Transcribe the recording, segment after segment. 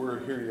were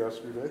here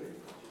yesterday.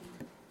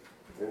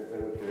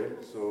 Okay,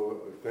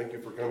 so thank you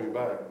for coming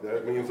back.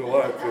 That means a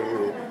lot to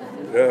me.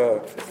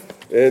 Yeah,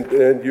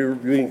 and you're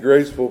being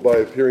graceful by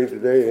appearing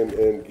today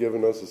and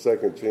giving us a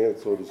second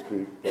chance, so to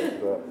speak.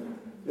 But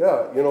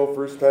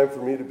first time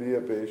for me to be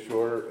at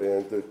Bayshore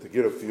and to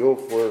get a feel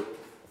for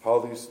how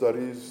these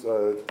studies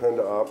tend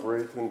to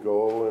operate and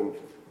go, and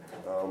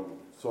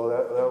so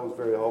that was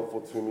very helpful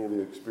to me,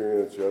 the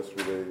experience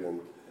yesterday. And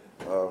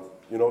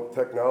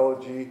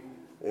technology.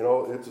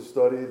 It's a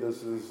study.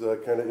 This is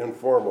kind of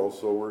informal,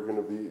 so we're going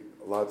to be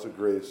lots of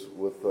grace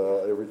with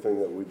everything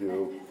that we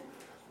do.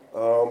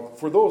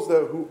 For those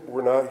who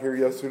were not here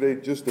yesterday,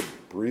 just a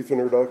brief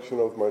introduction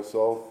of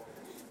myself.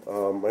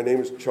 My name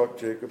is Chuck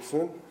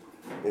Jacobson,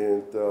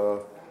 and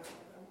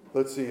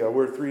let's see, I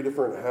wear 3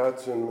 different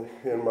hats in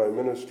my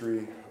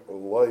ministry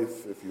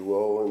life, if you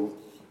will, and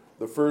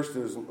the first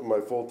is my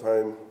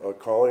full-time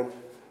calling.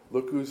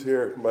 Look who's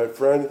here, my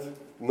friend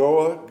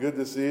Noah, good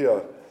to see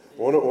you.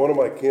 One of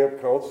my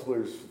camp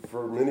counselors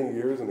for many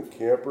years and a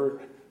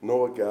camper,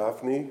 Noah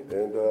Gaffney,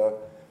 and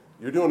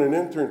you're doing an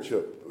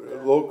internship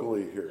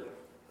locally here.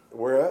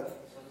 Where at?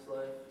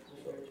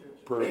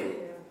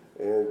 Perfect.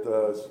 And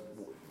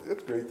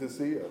it's great to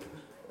see you.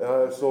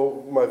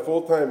 So my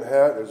full-time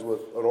hat is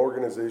with an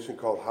organization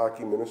called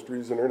Hockey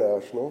Ministries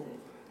International,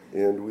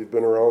 and we've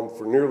been around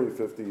for nearly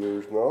 50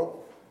 years now.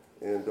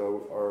 And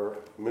our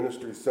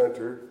ministry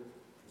center,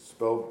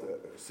 spelled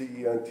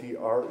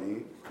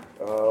C-E-N-T-R-E,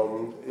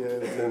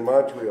 is in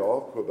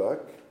Montreal, Quebec.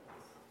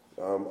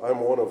 I'm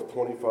one of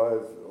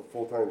 25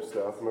 full-time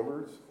staff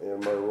members,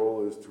 and my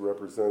role is to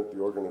represent the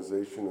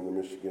organization in the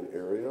Michigan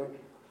area.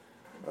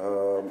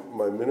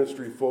 My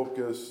ministry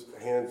focus,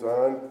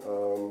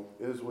 hands-on,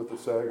 is with the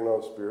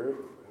Saginaw Spirit,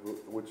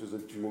 which is a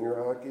junior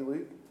hockey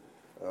league.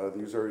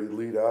 These are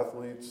elite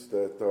athletes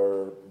that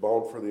are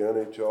bound for the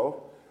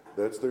NHL.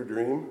 That's their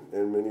dream,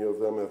 and many of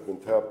them have been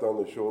tapped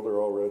on the shoulder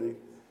already.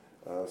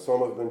 Some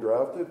have been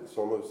drafted,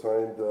 some have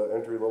signed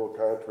entry-level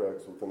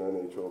contracts with an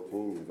NHL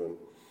team even.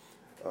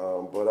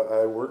 But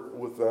I work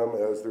with them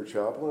as their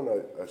chaplain.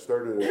 I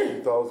started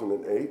in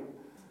 2008.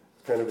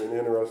 Kind of an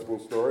interesting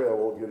story. I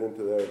won't get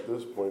into that at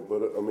this point,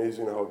 but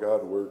amazing how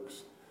God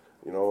works.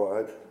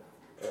 I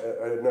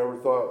had never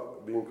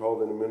thought being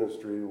called into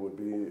ministry would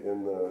be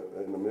in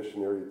the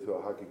missionary to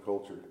a hockey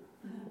culture,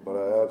 but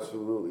I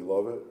absolutely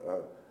love it.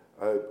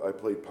 I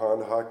played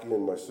pond hockey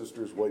in my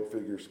sister's white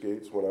figure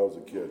skates when I was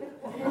a kid.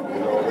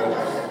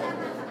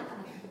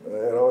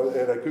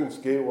 And I couldn't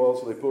skate well,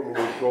 so they put me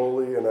in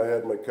goalie, and I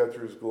had my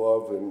catcher's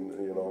glove, and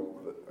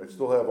I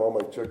still have all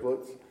my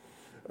chiclets,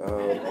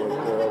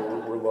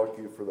 but we're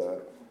lucky for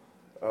that.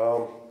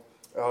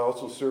 I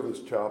also serve as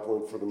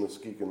chaplain for the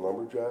Muskegon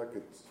Lumberjacks.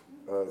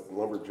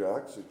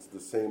 It's the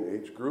same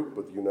age group,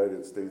 but the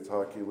United States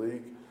Hockey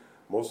League.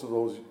 Most of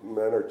those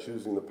men are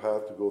choosing the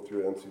path to go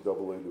through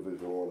NCAA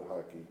Division I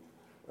hockey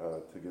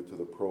to get to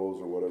the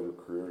pros or whatever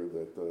career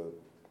that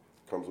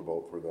comes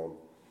about for them.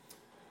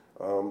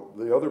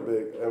 The other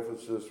big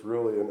emphasis,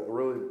 really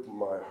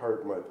my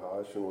heart, my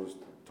passion was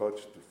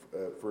touched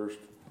at first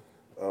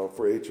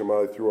for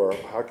HMI through our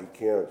hockey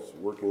camps,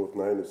 working with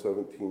 9 to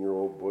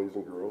 17-year-old boys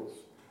and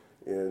girls.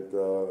 And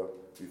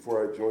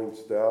before I joined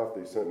staff,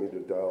 they sent me to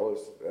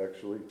Dallas,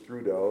 actually,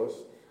 through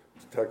Dallas,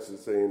 to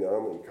Texas A&M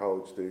and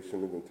College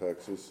Station in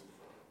Texas,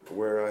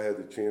 where I had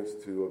the chance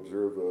to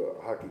observe a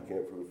hockey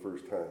camp for the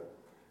first time.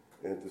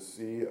 And to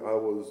see, I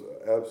was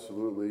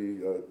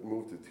absolutely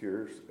moved to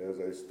tears as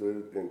I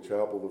stood in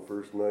chapel the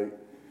first night.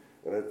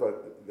 And I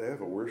thought, they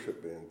have a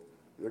worship band.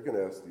 They're going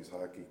to ask these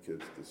hockey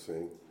kids to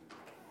sing.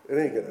 It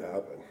ain't going to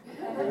happen.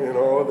 They're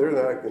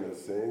not going to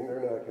sing. They're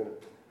not going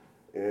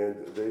to.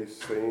 And they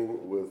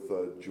sang with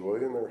joy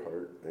in their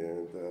heart.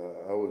 And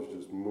I was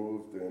just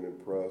moved and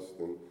impressed.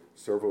 And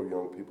several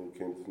young people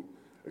came to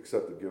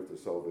accept the gift of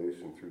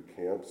salvation through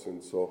camps.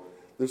 And so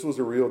this was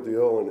a real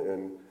deal.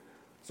 And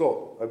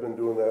so I've been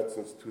doing that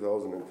since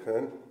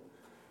 2010.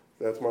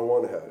 That's my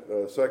one hat.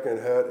 Second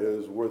hat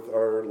is with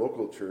our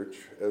local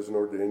church. As an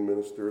ordained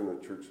minister in the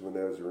Church of the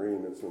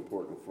Nazarene, it's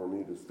important for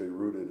me to stay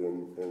rooted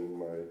in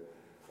my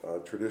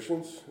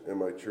traditions and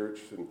my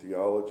church and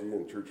theology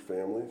and church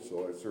family.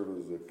 So I serve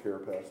as a care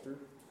pastor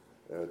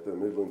at the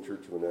Midland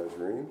Church of the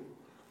Nazarene.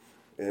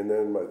 And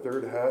then my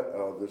third hat,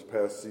 this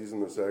past season,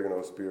 the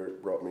Saginaw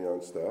Spirit brought me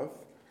on staff.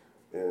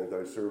 And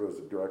I serve as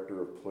the director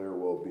of player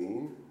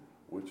well-being,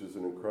 which is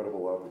an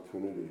incredible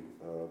opportunity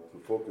to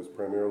focus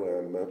primarily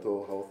on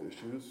mental health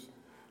issues,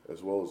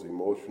 as well as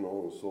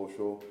emotional and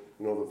social.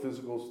 The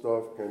physical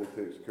stuff kind of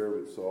takes care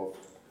of itself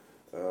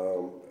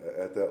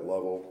at that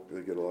level.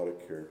 They get a lot of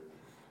care.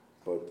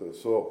 But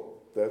so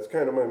that's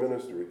kind of my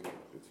ministry.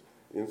 It's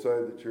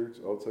inside the church,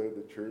 outside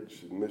the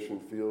church, mission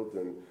field.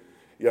 And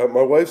yeah,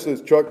 my wife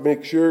says, Chuck,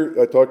 make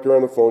sure, I talked to her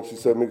on the phone, she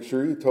said, make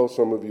sure you tell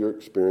some of your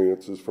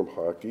experiences from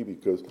hockey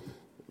because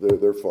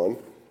they're fun.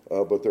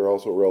 But they're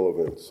also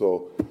relevant.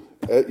 So,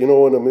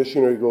 when a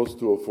missionary goes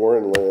to a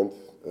foreign land,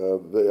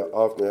 they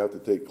often have to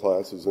take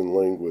classes in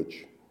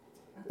language.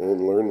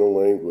 and learn the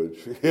language.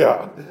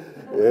 Yeah.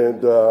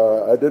 And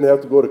I didn't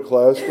have to go to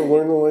class to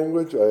learn the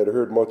language. I had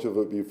heard much of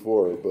it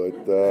before, but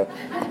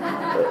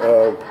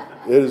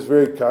it is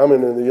very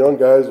common, and the young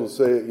guys will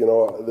say,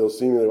 they'll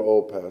see me,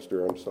 oh,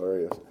 Pastor, I'm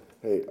sorry.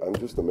 Hey, I'm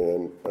just a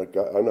man.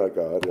 I'm not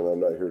God, and I'm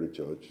not here to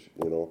judge,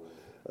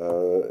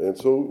 And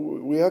so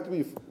we have to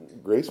be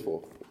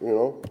graceful,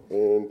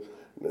 and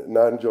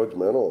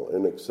non-judgmental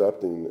and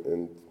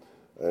accepting,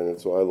 and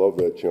so I love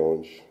that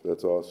challenge.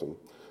 That's awesome.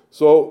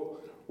 So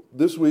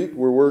this week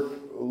we're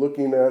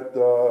looking at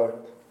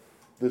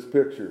this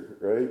picture,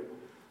 right?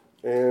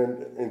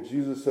 And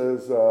Jesus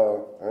says,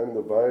 I'm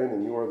the vine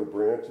and you are the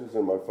branches,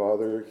 and my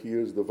Father, he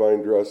is the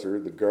vine dresser,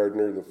 the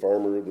gardener, the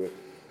farmer, the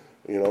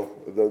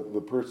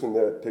person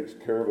that takes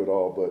care of it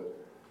all. But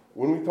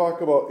when we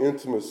talk about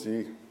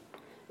intimacy,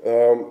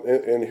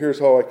 and here's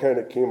how I kind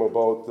of came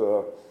about,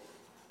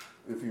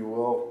 if you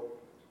will,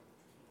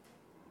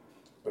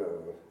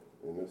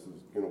 and this is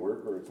going to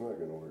work or it's not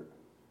going to work.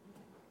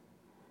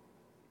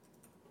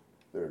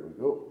 There we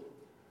go.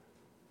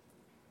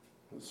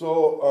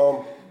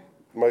 So,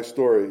 my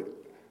story.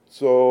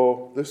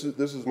 So this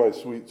is my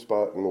sweet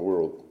spot in the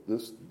world.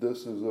 This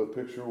is a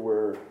picture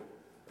where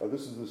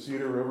this is the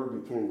Cedar River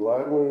between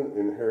Gladwin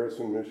and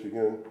Harrison,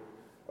 Michigan.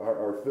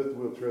 Our fifth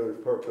wheel trailer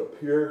is parked up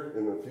here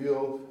in the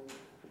field,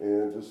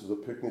 and this is a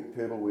picnic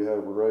table we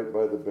have right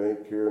by the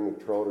bank here, and the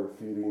trout are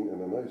feeding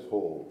in a nice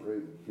hole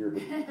right here.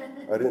 But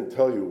I didn't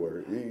tell you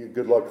where.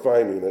 Good luck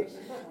finding it.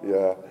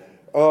 Yeah.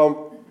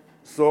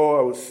 So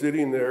I was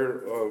sitting there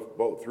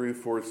about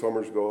 3-4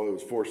 summers ago. It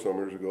was 4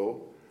 summers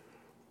ago.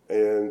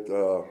 And,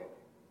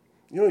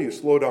 you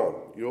slow down.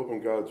 You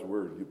open God's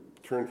Word. You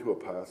turn to a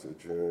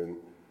passage. And,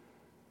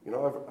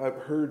 I've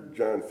heard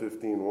John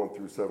 15,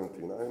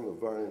 1-17. I am the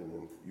vine,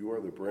 and you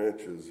are the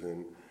branches.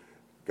 And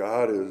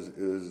God is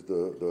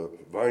the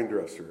vine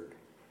dresser.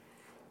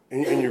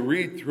 And you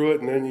read through it,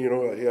 and then,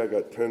 hey, I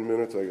got 10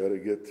 minutes. I got to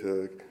get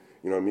to,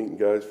 I'm meeting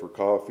guys for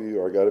coffee,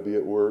 or I got to be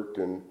at work.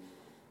 And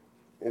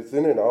it's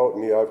in and out,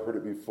 and I've heard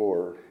it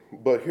before.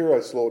 But here I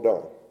slow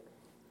down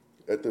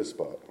at this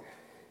spot.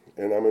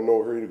 And I'm in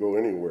no hurry to go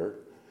anywhere.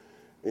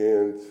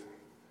 And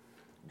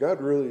God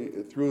really,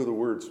 through the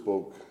Word,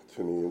 spoke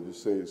to me and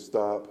just saying,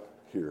 stop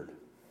here.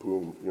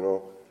 Boom,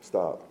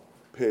 stop.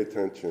 Pay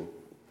attention.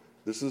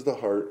 This is the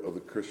heart of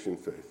the Christian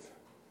faith.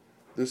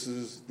 This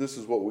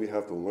is what we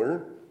have to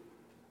learn,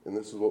 and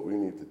this is what we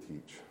need to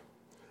teach.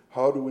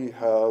 How do we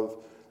have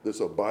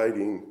this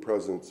abiding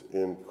presence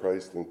in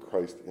Christ and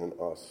Christ in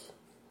us?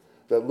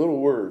 That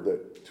little word,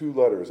 that 2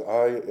 letters,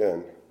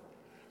 I-N,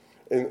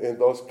 and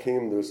thus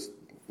came this,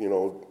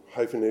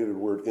 hyphenated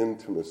word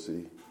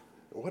intimacy.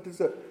 What is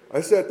that? I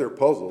sat there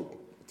puzzled,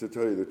 to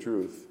tell you the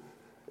truth.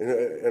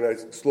 And I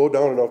slowed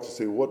down enough to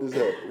say, what does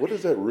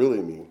that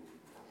really mean?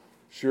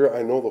 Sure,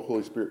 I know the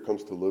Holy Spirit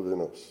comes to live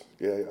in us.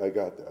 Yeah, I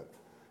got that.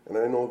 And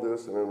I know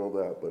this and I know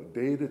that. But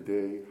day to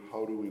day,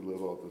 how do we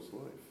live out this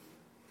life?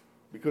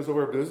 Because of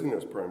our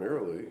busyness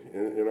primarily,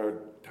 in our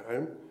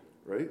time,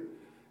 right?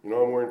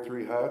 I'm wearing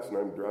 3 hats and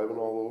I'm driving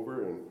all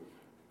over. And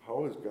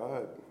how is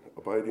God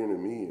abiding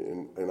in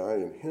me and I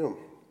in him?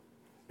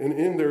 And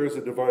in there is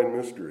a divine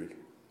mystery.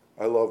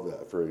 I love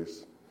that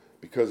phrase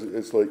because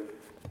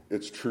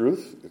it's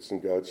truth. It's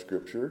in God's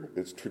scripture.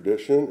 It's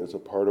tradition. It's a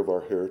part of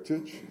our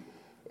heritage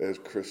as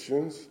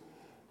Christians.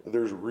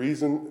 There's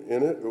reason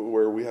in it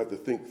where we have to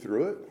think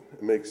through it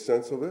and make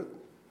sense of it,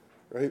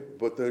 right?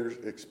 But there's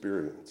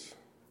experience.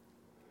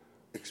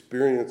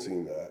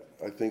 Experiencing that,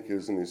 I think,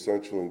 is an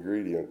essential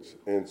ingredient.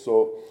 And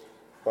so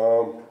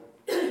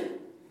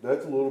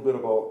that's a little bit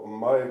about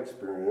my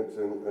experience,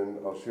 and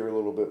I'll share a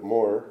little bit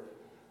more.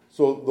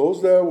 So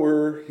those that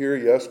were here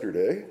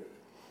yesterday,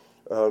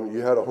 you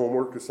had a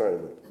homework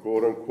assignment,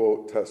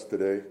 quote-unquote test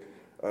today.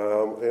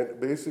 And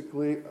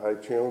basically, I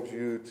challenge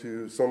you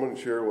to someone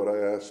share what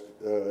I asked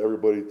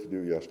everybody to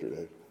do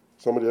yesterday.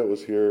 Somebody that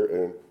was here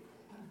and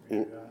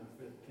John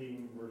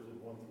 15, verses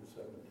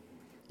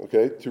 1-17.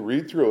 Okay, to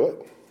read through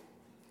it.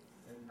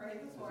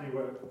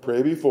 And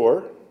pray before.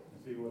 And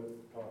see what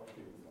it talks to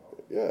you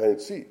about. Yeah, and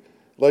see.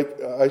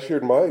 Like, I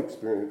shared my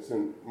experience,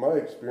 and my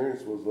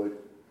experience was like,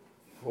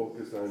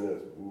 focus on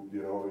this.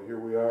 Here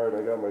we are, and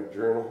I got my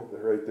journal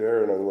right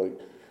there, and I'm like,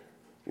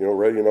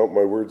 writing out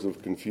my words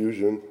of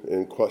confusion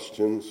and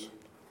questions.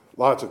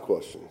 Lots of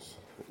questions,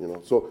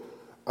 So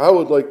I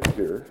would like to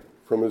hear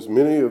from as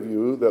many of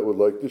you that would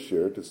like to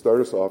share, to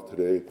start us off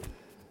today,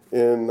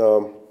 and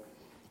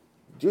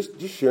just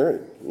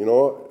sharing,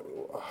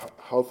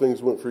 how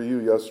things went for you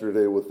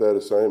yesterday with that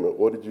assignment.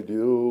 What did you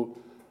do?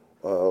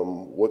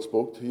 What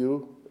spoke to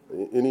you?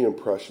 Any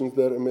impressions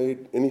that it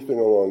made? Anything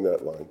along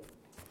that line?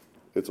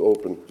 It's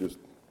open. Just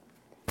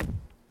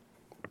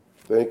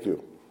thank you.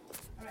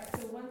 All right,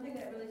 so one thing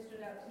that really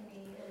stood out to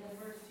me is in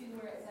verse 2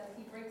 where it says,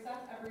 he breaks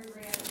off every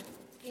branch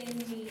in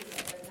me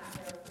that does not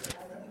bear fruit.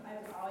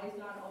 I've always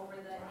gone over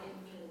the in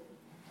me.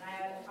 And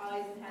I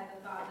always had the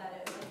thought that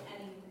it was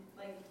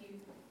he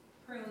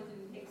prunes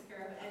and takes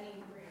care of any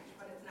branch,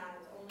 but it's not.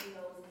 It's only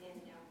those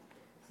in him.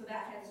 So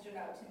that had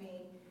stood out to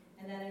me.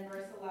 And then in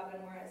verse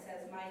 11 where it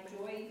says, my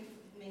joy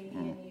may be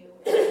in you,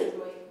 and your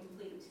joy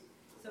complete.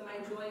 So my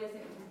joy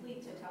isn't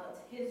complete until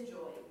it's his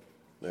joy.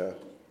 Yeah.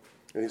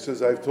 And he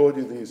says, I've told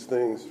you these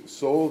things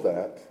so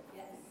that.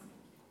 Yes.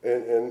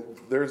 And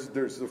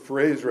there's a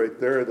phrase right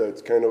there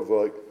that's kind of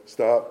like,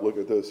 stop, look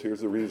at this.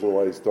 Here's the reason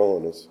why he's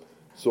telling us.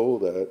 So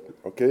that,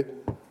 okay?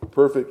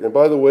 Perfect. And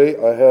by the way,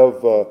 I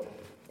have,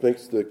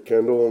 thanks to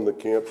Kendall and the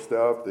camp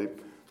staff,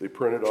 they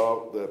printed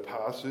out the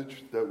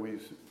passage that we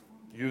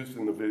used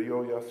in the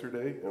video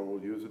yesterday, and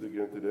we'll use it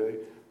again today.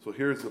 So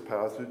here's the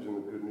passage in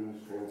the Good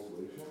News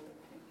Translation.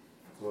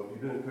 So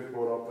if you didn't pick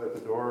one up at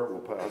the door,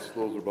 we'll pass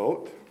those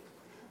about.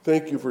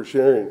 Thank you for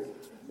sharing.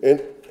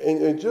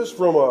 And just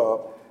from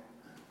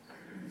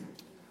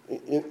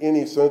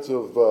any sense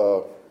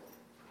of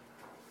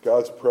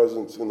God's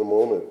presence in the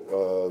moment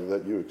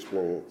that you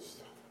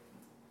experienced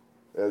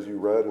as you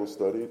read and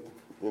studied,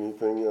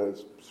 anything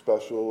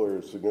special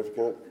or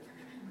significant?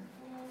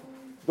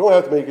 Don't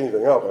have to make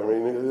anything up. I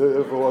mean,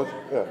 if it was,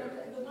 yeah.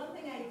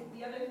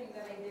 The other thing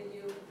that I did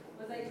do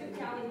was I took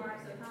tally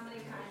marks of how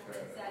many times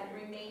it said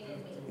 "remain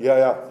in me."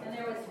 Yeah. And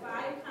there was 5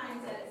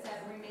 times that it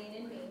said "remain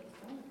in me."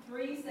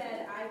 3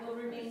 said "I will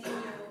remain in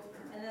you,"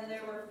 and then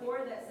there were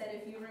 4 that said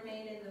 "if you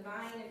remain in the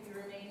vine, if you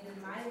remain in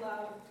my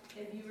love,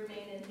 if you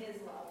remain in his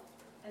love."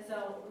 And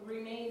so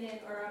remain in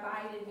or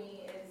abide in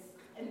me is,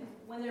 and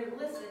when they're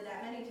listed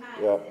that many times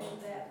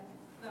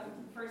in the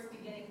first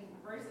beginning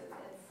verses,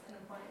 it's an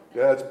important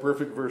thing. Yeah, it's a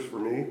perfect verse for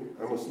me.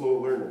 I'm a slow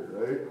learner,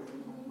 right?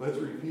 Let's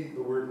repeat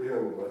the word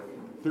in like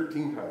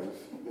 13 times,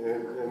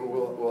 and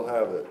we'll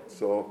have it.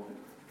 So,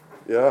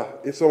 yeah.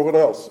 If someone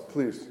else,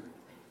 please.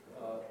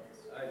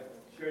 I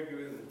shared you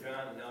with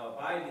John. Now,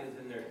 abide is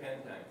in there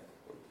 10 times.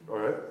 All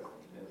right.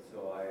 And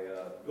so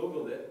I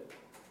Googled it,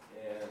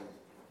 and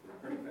was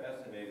pretty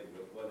fascinated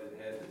with what it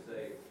had to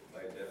say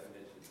by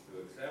definition. To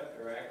accept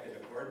or act in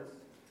accordance,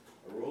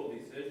 a rule,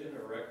 decision,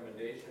 or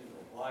recommendation,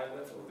 comply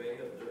with, obey,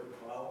 observe,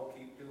 follow,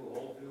 keep to,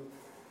 hold to,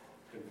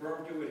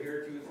 confirm to,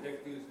 adhere to,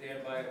 stick to,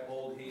 stand by,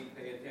 uphold, heed,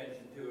 pay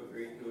attention to,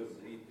 agree to,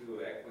 accede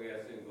to,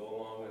 acquiesce in, go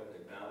along with,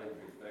 acknowledge,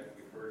 respect,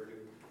 refer to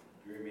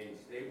remain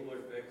stable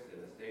or fixed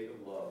in a state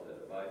of love that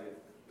abideth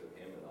with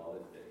him in all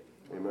his days.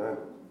 Amen.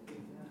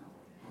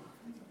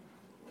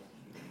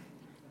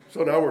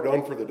 So now we're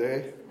done for the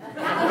day.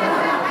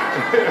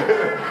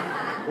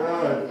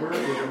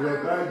 Perfect.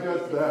 We'll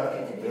digest that.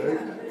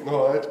 Right?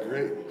 No, that's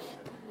great.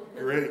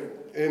 Great.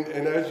 And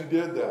as you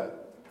did that,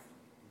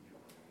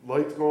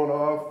 lights going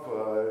off,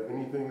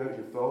 anything that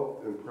you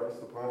felt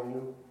impressed upon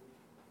you?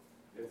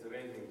 It's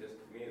amazing just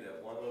to me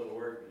that one little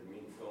word can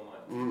mean so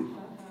much. And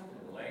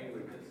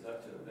language is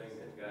such a thing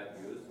that God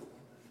uses.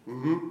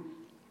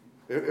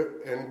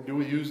 And do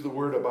we use the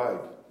word abide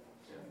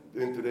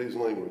in today's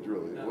language,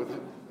 really?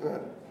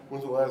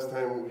 When's the last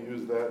time we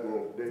used that in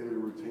a daily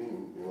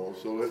routine?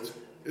 So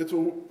it's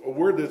a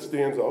word that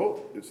stands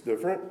out. It's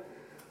different.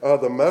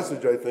 The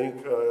message, I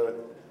think,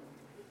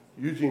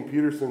 Eugene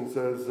Peterson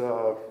says,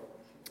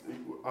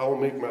 "I will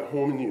make my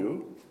home in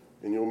you,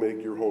 and you'll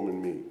make your home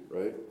in me."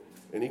 Right?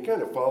 And he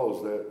kind of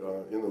follows that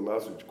in the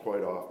message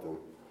quite often.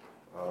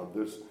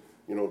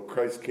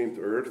 Christ came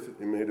to earth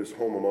and made his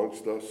home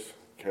amongst us.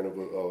 Kind of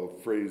a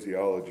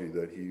phraseology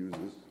that he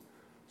uses.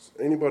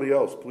 Anybody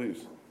else,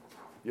 please?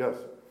 Yes.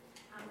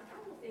 A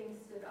couple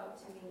things stood out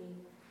to me.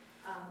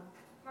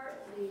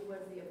 Partly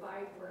was the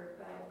abide word,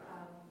 but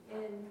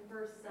in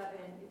verse 7,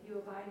 if you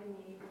abide in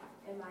me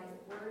and my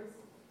words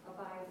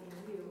abide in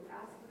you,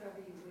 ask whatever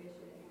you wish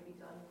and it will be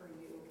done for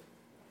you.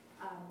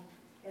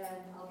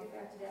 And I'll get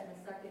back to that in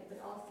a second,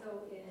 but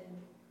also in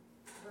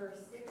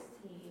verse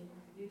 16,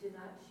 you did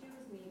not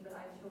choose me, but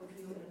I chose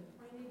you and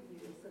appointed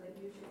you so that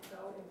you should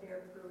go and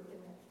bear fruit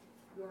and that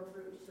your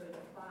fruit should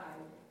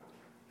abide.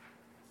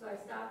 So I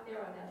stopped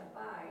there on that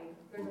abide.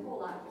 There's a whole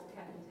lot just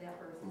happened to that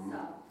verse and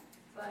stuff.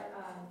 But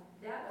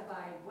that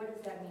abide, what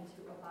does that mean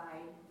to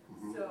abide?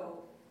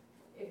 So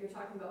if you're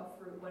talking about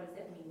fruit, what does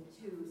that mean?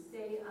 To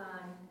stay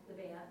on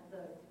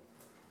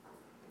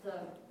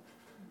the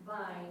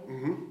vine,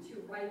 to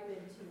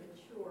ripen, to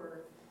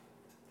mature,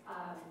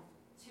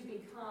 to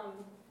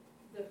become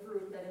the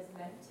fruit that is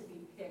meant to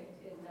be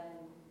picked and then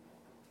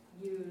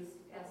used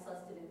as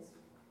sustenance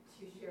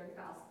to share the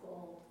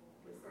gospel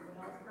with someone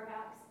else,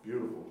 perhaps.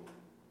 Beautiful.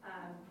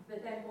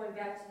 But then going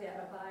back to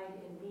that abide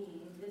in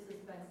me, this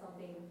has been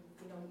something,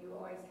 you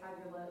always have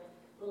your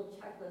little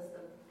checklist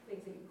of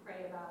things that you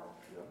pray about.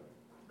 Yeah.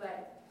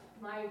 But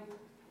my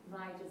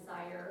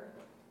desire,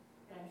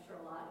 and I'm sure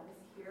a lot of us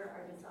here,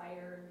 our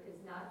desire is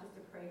not just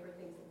to pray for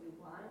things that we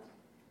want,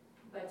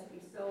 but to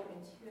be so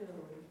in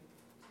tune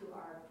to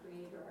our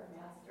Creator, our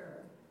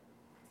Master,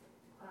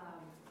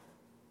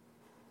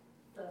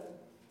 the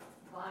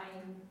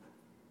vine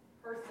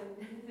person,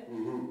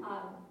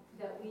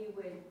 that we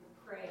would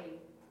pray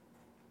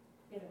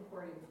in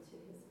accordance to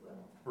his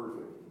will.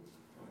 Perfect.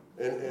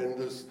 And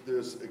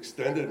this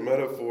extended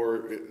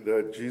metaphor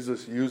that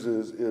Jesus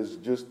uses is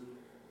just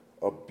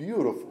a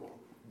beautiful,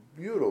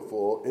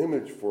 beautiful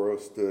image for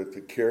us to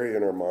carry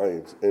in our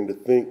minds and to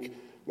think.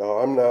 Now,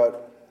 I'm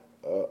not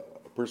a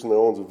person that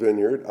owns a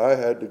vineyard. I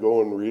had to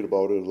go and read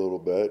about it a little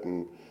bit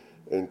and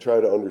and try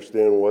to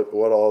understand what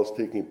all is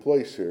taking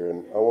place here.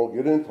 And I won't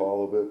get into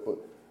all of it, but,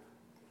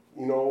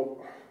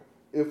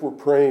 if we're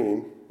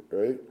praying,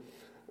 right,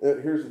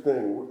 here's the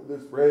thing.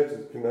 This branch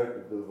is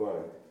connected to the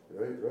vine,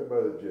 right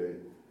by the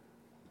jade.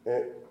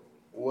 And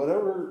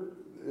whatever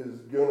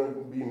is going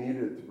to be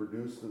needed to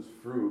produce this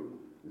fruit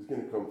is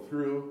going to come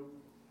through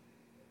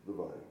the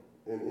vine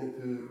and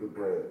into the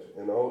branch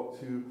and out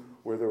to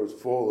where there was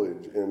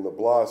foliage and the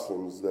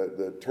blossoms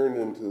that turned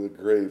into the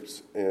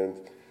grapes. And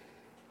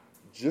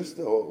just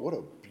what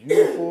a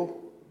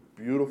beautiful,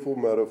 beautiful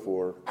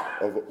metaphor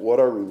of what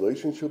our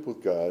relationship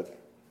with God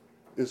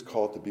is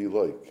called to be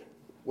like.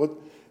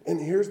 And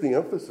here's the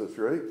emphasis,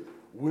 right?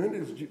 When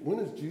is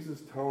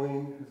Jesus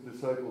telling his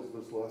disciples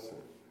this lesson?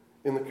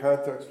 In the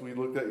context we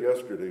looked at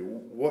yesterday,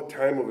 what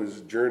time of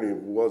his journey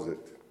was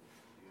it?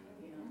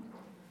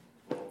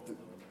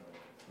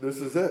 This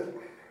is it.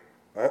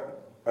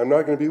 I'm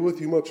not going to be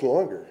with you much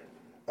longer.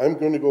 I'm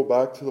going to go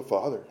back to the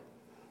Father.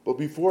 But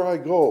before I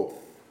go,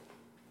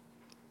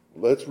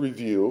 let's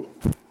review.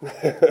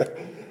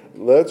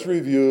 Let's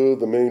review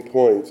the main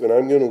points. And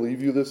I'm going to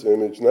leave you this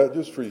image, not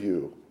just for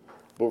you,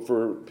 but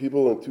for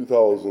people in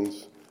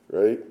 2000s,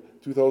 right?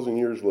 2,000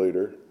 years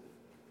later,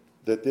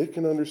 that they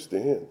can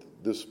understand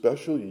the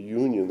special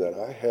union that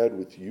I had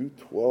with you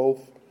 12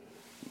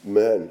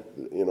 men,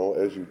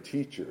 as your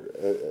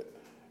teacher,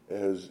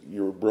 as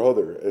your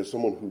brother, as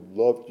someone who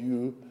loved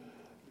you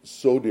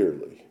so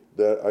dearly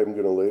that I'm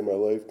going to lay my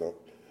life down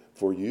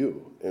for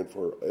you and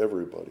for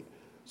everybody.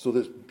 So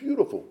this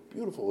beautiful,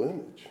 beautiful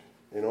image,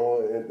 and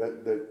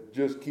that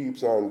just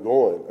keeps on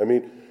going. I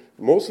mean,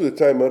 most of the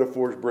time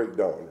metaphors break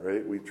down,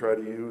 right? We try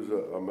to use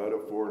a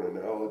metaphor, an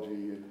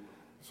analogy,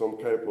 some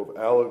type of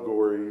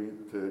allegory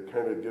to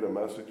kind of get a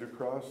message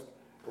across,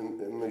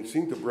 and they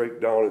seem to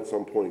break down at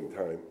some point in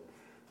time.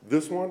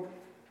 This one,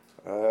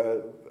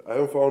 I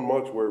haven't found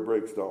much where it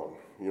breaks down.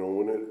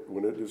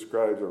 When it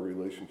describes our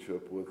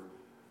relationship with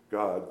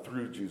God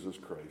through Jesus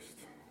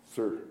Christ.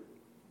 Sir?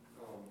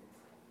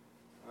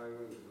 I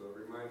was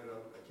reminded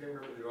of, I can't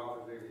remember the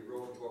author's name, he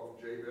wrote the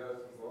book, Jabez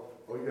book.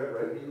 Oh, yeah,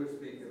 right. And he was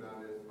speaking on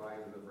this vine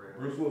and the branch.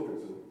 Bruce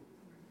Wilkinson.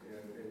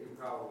 And you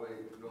probably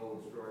know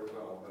the story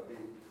well, but he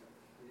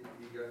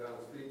got done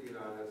speaking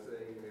on this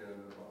thing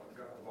and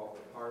about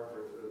the part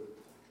where it says,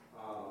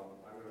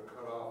 I'm going to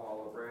cut off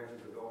all the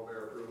branches that don't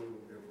bear fruit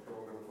and throw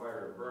them in the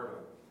fire and burn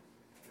them.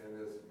 And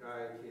this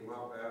guy came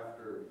up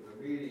after the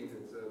meeting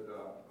and said,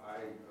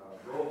 I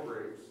grow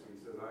grapes. He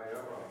said, I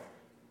am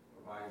a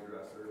vine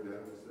dresser. And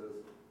then he says,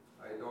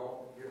 I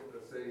don't get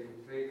the same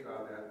take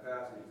on that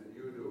passage that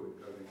you do,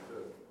 because he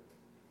says,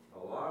 a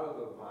lot of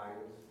the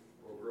vines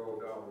will grow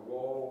down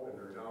low and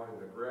they're down in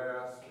the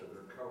grass and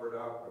they're covered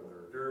up and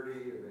they're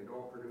dirty and they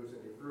don't produce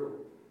any fruit.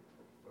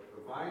 But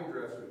the vine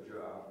dresser's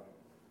job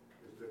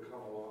is to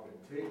come along and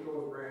take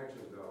those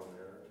branches down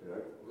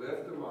there,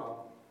 lift them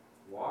up,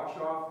 wash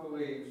off the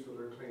leaves so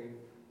they're clean,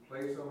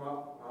 place them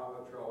up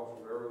on the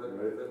trellis, wherever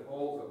that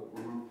holds them.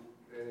 Mm-hmm.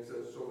 And he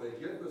says, so they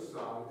get the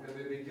sun and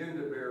they begin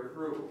to bear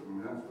fruit.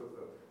 Mm-hmm. That's what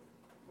the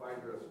vine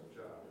dresser's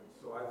job is.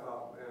 So I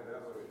thought, man,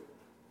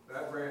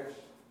 that branch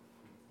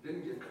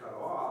didn't get cut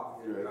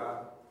off. It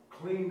got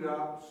cleaned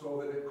up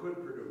so that it could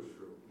produce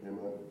fruit.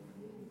 Amen.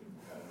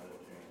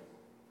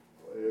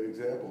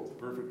 Example,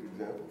 perfect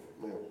example.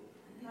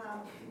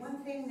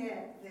 One thing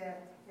that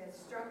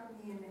struck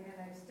me, and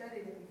I've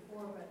studied it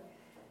before,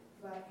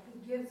 but he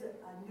gives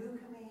a new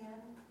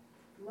command: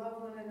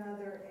 love one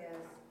another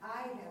as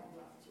I have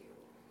loved you.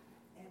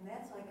 And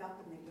that's like up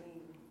in the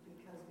game,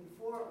 because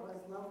before it was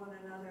love one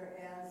another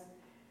as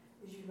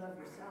you love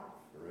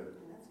yourself. Right.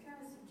 And that's kind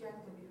of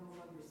subjective. You don't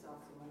love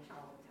yourself so much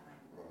all the time.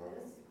 But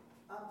this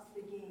ups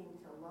the game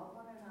to love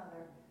one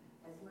another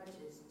as much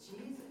as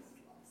Jesus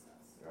loves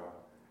us.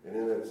 Yeah. And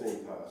in that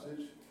same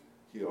passage,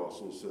 he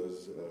also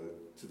says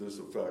to this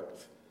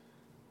effect,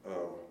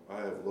 I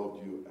have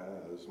loved you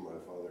as my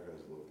Father has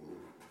loved me.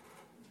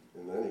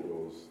 And then he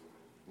goes,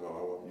 no,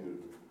 I want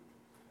you.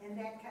 And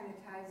that kind of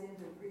ties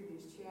into the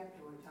previous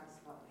chapter where it talks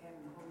about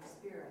having the Holy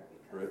Spirit,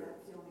 because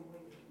that's the only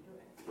way you can do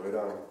it. Right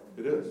on.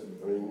 It is.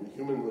 I mean,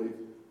 humanly,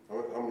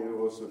 how many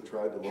of us have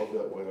tried to love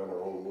that way on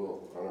our own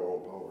will, on our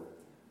own power?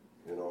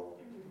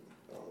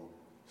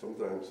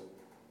 Sometimes,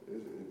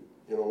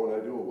 when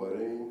I do a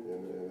wedding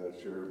and I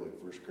share like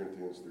 1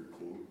 Corinthians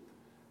 13,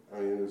 I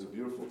mean, there's a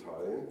beautiful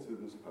tie-in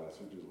to this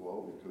passage as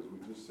well, because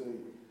we just say,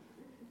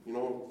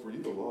 for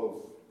you to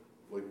love,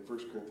 like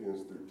 1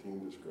 Corinthians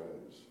 13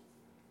 describes,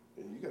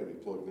 and you got to be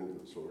plugged into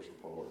the source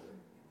of power.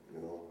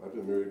 I've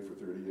been married for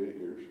 38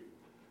 years,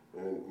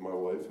 and my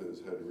wife has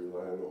had to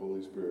rely on the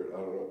Holy Spirit,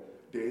 I don't know,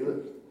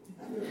 daily,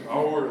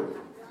 hourly,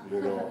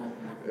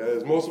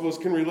 as most of us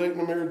can relate in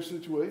a marriage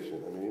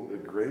situation. I mean, the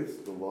grace,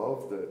 the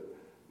love that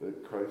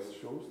Christ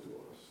shows to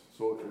us.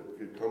 So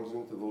it comes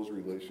into those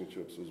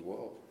relationships as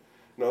well.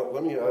 Now,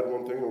 let me add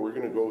one thing, and we're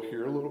going to go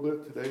here a little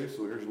bit today,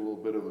 so here's a little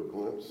bit of a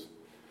glimpse.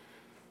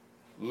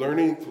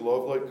 Learning to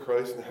love like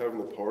Christ and having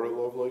the power to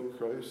love like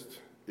Christ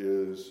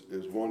is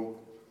one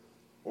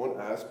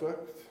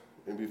aspect.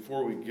 And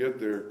before we get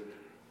there,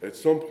 at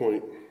some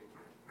point,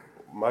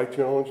 my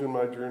challenge in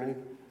my journey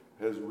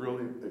has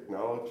really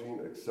acknowledging,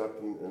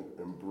 accepting, and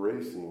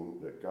embracing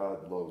that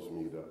God loves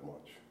me that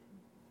much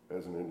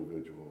as an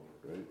individual,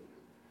 right?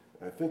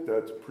 And I think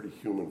that's pretty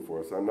human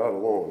for us. I'm not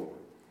alone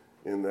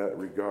in that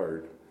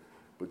regard,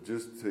 but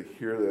just to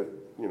hear that,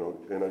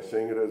 and I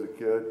sang it as a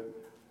kid,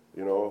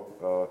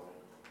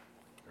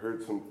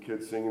 heard some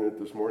kids singing it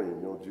this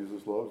morning,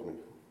 Jesus loves me.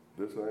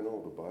 This I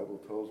know, the Bible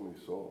tells me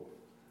so.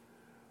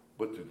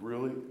 But to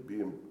really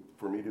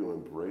for me to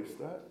embrace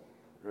that,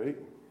 right?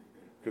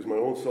 Because my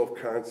own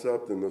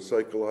self-concept and the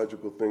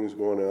psychological things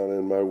going on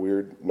in my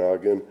weird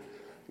noggin,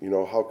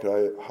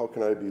 how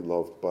can I be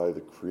loved by the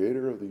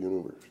creator of the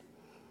universe?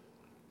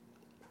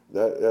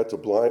 That's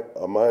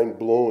a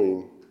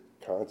mind-blowing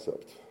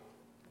concept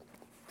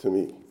to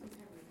me. Sometimes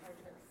it's hard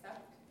to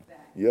accept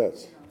that. Yes.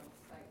 It's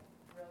like,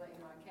 really,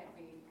 it can't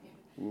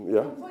be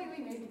Yeah.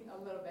 completely, maybe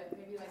a little bit,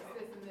 maybe like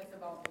this and this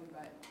about me,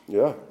 but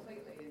Yeah.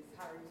 completely, it's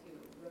hard to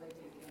really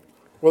take in.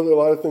 Well, there are a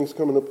lot of things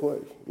come into play.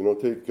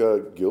 Take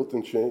guilt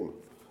and shame.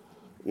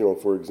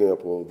 For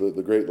example,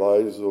 the great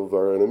lies of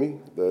our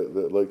enemy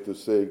that like to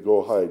say,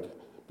 go hide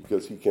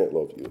because he can't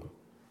love you.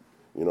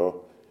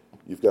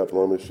 You've got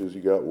blemishes,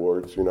 you got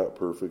warts, you're not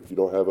perfect, you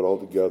don't have it all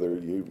together,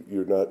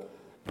 you're not,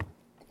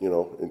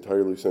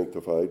 entirely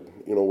sanctified.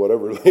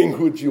 Whatever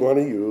language you want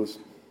to use,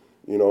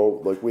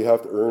 like we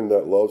have to earn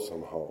that love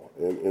somehow.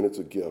 And it's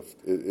a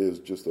gift. It is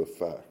just a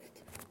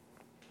fact.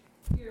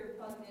 Your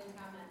plugged in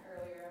comment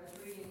earlier, I was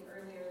reading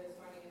earlier this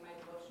morning in my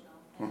devotional,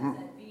 and it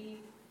said,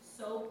 be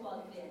so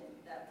plugged in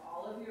that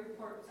all of your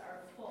ports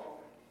are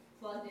full,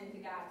 plugged into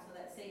God, so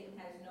that Satan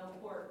has no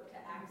port to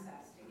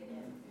access to get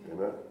in.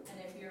 Amen. And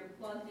if you're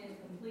plugged in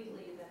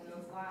completely, then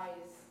those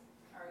lies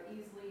are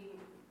easily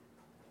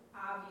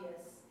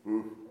obvious,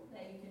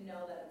 that you can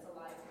know that it's a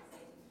lie from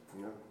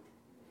Satan. Yeah.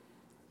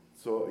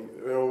 So,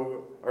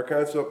 our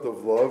concept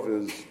of love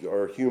is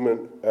our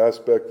human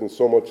aspect, and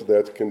so much of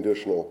that's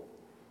conditional,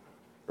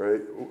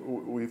 right?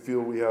 We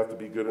feel we have to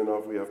be good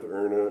enough, we have to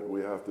earn it,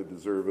 we have to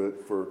deserve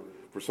it for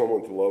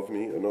someone to love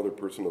me, another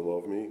person to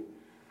love me.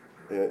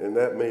 And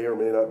that may or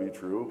may not be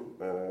true,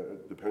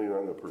 depending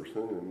on the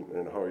person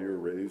and how you're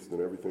raised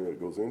and everything that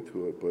goes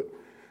into it. But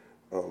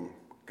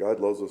God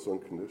loves us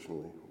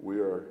unconditionally. We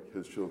are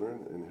His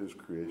children and His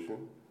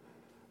creation,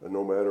 and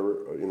no matter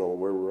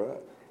where we're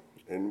at.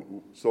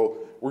 And so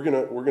we're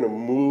gonna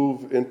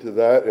move into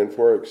that, and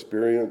for our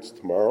experience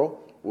tomorrow,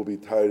 we'll be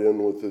tied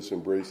in with this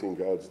embracing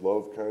God's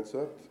love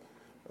concept.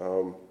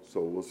 So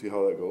we'll see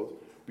how that goes.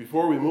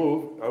 Before we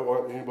move, I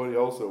want anybody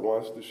else that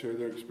wants to share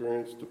their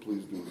experience to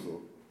please do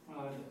so.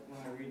 When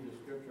I read the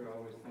scripture, I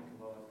always think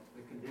about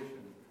the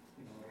condition,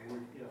 the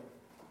word if.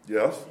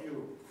 Yes? If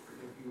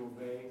you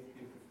obey,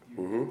 if you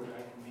do what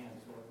I command.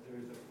 So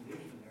there's a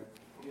condition there,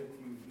 if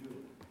you do.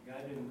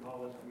 God didn't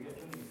call us, we have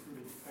to be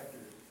fruit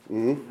expectors,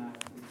 not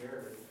fruit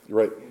bearers.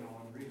 Right. And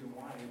the reason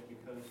why is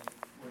because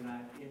we're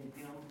not in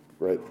Him.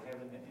 Right.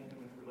 Having an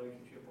intimate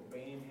relationship,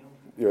 obeying Him.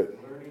 Right.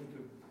 Learning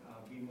to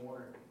be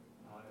more,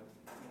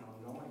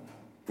 knowing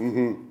Him.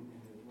 Mm-hmm. And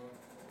His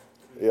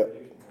Yeah.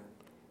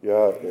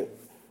 love. Yeah.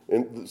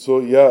 And so,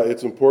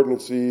 it's important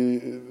to see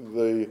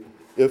the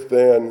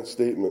if-then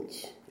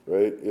statements,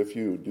 right? If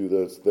you do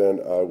this, then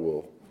I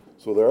will.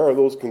 So there are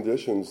those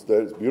conditions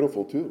that is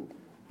beautiful too,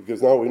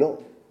 because now we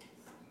know,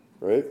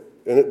 right?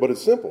 But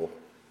it's simple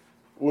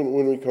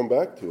when we come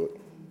back to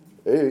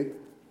it.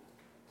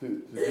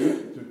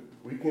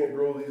 We can't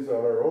grow these on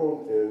our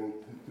own, and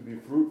to be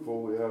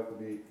fruitful, we have to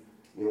be,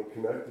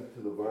 connected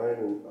to the vine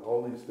and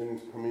all these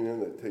things coming in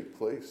that take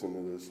place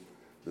into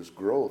this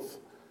growth.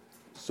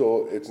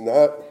 So it's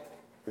not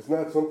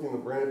something the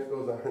branch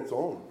does on its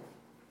own.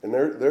 And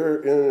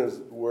therein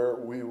is where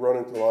we run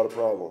into a lot of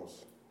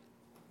problems.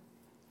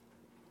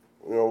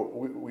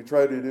 I've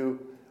tried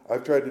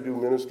to do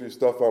ministry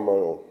stuff on my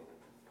own,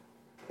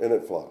 and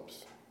it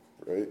flops,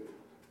 right?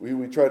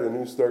 We tried a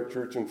New Start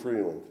church in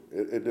Freeland.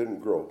 It didn't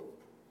grow.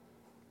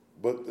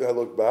 But I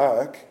look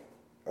back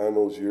on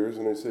those years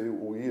and I say,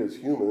 we as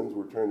humans,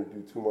 we're trying to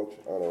do too much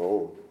on our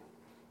own,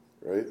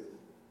 right?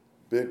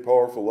 Big,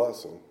 powerful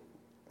lesson.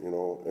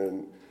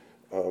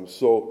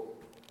 So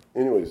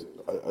anyways,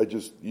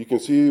 you can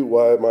see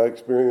why my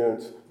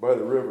experience by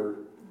the river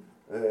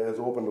has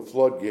opened a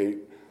floodgate,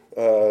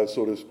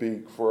 so to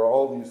speak, for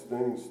all these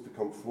things to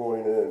come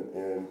flowing in.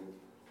 And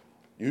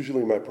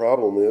usually my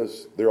problem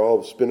is they're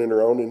all spinning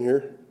around in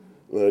here,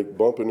 like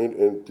bumping it,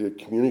 and to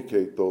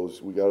communicate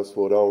those, we got to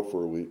slow down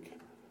for a week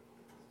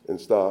and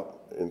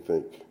stop and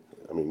think.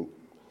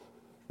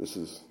 This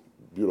is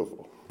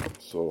beautiful.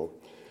 So,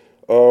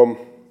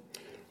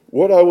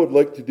 what I would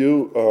like to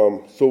do,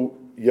 so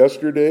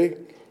yesterday,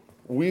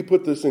 we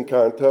put this in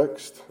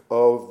context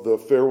of the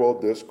farewell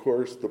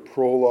discourse, the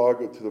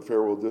prologue to the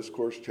farewell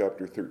discourse,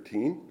 chapter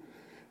 13,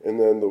 and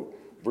then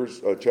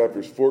the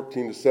chapters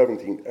 14 to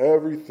 17,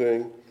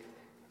 everything,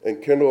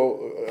 and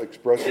Kendall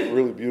expressed it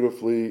really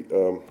beautifully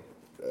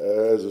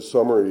as a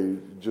summary,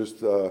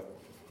 just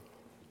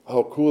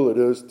how cool it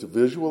is to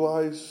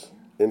visualize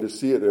and to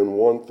see it in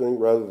one thing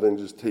rather than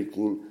just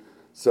taking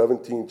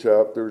 17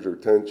 chapters or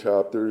 10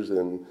 chapters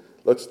and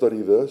Let's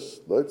study this.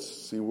 Let's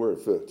see where it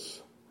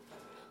fits.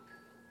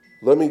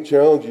 Let me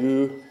challenge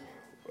you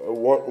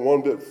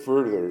one bit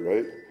further,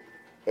 right?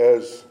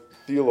 As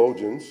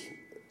theologians,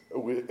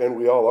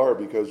 we all are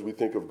because we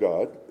think of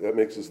God. That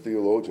makes us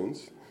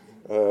theologians.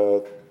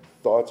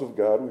 Thoughts of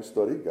God, we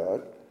study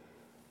God.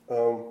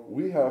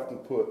 We have to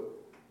put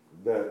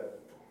that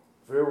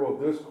farewell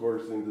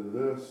discourse into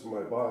this,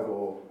 my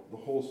Bible, the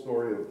whole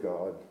story of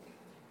God.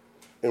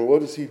 And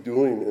what is he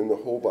doing in the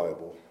whole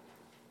Bible?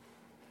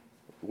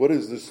 What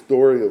is the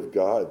story of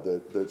God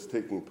that's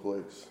taking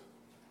place?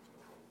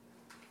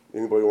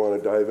 Anybody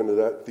want to dive into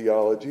that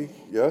theology?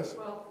 Yes?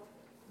 Well,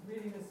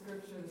 reading the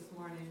scripture this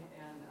morning,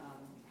 and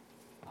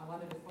I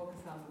wanted to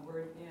focus on the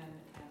word in,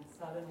 and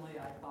suddenly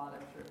I thought,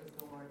 I'm sure it was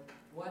the Lord,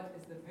 what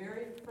is the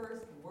very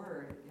first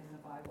word in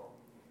the Bible?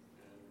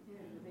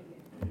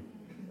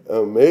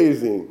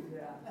 Amazing.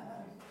 Yeah.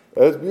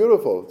 That's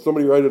beautiful.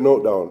 Somebody write a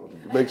note down.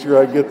 Make sure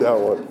I get that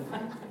one.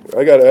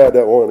 I got to add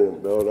that one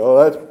in. No,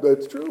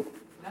 that's true.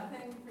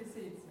 Nothing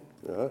precedes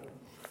it. Yeah.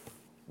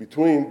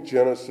 Between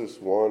Genesis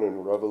 1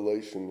 and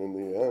Revelation in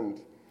the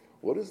end,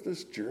 what is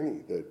this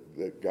journey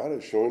that God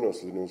is showing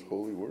us in his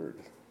holy word?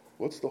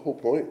 What's the whole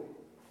point?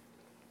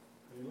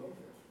 He loves us.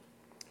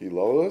 He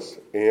loves us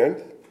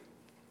and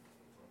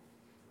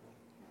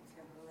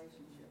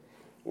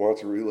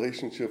wants a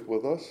relationship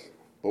with us.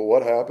 But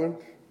what happened?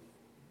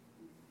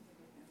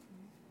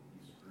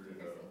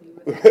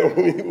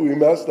 we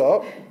messed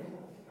up.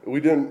 We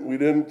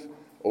didn't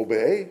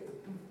obey.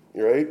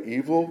 Right?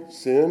 Evil,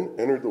 sin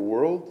entered the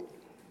world.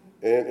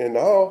 And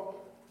now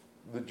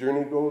the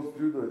journey goes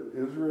through the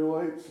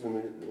Israelites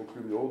and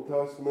through the Old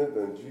Testament.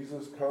 Then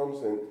Jesus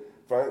comes and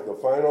the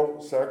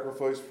final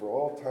sacrifice for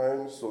all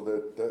time so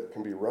that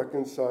can be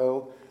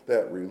reconciled.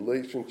 That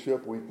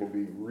relationship, we can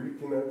be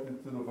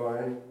reconnected to the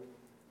vine.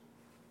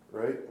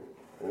 Right?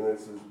 And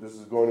this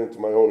is going into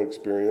my own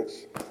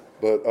experience.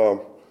 But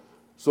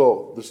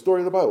so the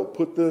story of the Bible,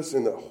 put this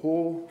in the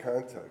whole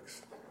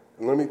context.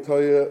 And let me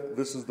tell you,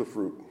 this is the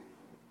fruit.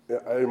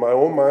 In my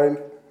own mind,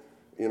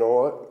 you know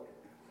what?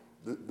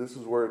 This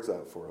is where it's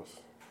at for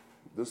us.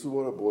 This is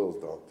what it boils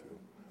down to.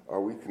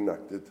 Are we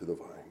connected to the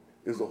vine?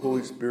 Is the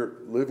Holy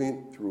Spirit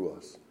living through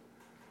us?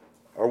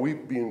 Are we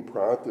being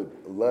prompted,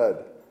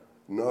 led,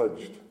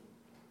 nudged,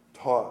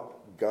 taught,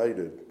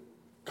 guided,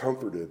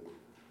 comforted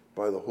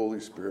by the Holy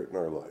Spirit in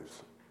our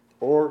lives?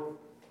 Or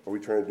are we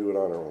trying to do it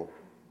on our own?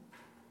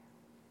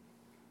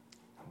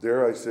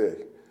 Dare I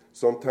say,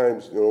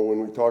 sometimes,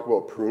 when we talk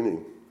about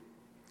pruning,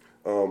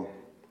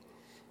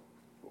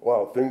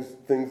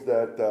 things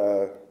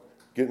that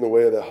get in the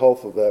way of the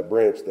health of that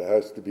branch that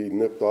has to be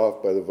nipped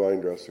off by the vine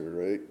dresser,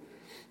 right?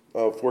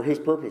 For his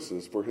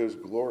purposes, for his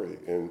glory.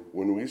 And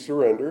when we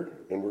surrender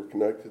and we're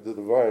connected to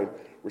the vine,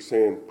 we're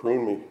saying,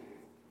 prune me.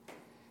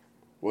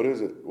 What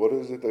is it? What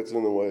is it that's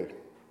in the way?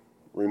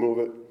 Remove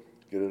it.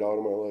 Get it out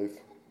of my life.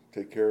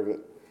 Take care of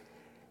it.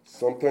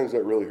 Sometimes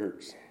that really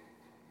hurts.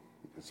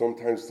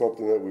 Sometimes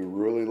something that we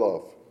really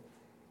love.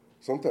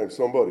 Sometimes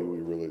somebody we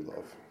really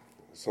love.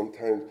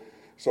 Sometimes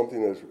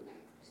something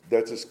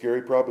that's a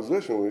scary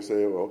proposition. We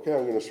say, well, okay,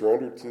 I'm going to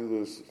surrender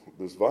to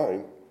this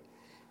vine,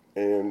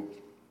 and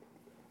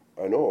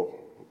I know,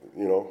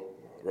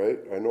 right?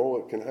 I know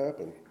what can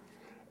happen.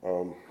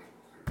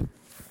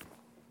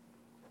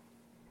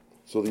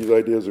 So these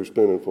ideas are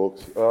spinning,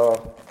 folks.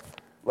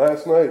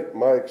 Last night,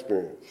 my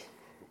experience.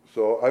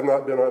 So I've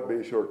not been at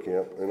Bayshore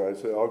Camp, and I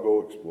said, I'll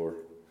go explore.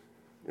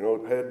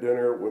 Had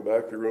dinner, went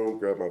back to the room,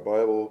 grabbed my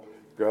Bible,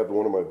 grabbed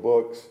one of my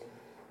books.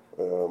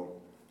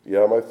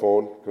 My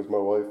phone, because my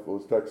wife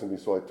was texting me,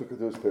 so I took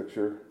this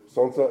picture.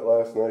 Sunset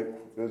last night.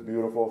 It was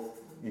beautiful.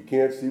 You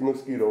can't see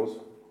mosquitoes.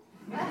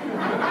 I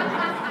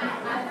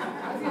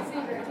was going to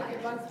say, they're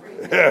taking bugs for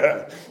you.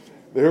 Yeah,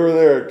 they were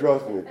there,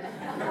 trust me.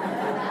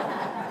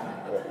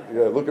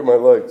 Look at my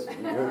legs.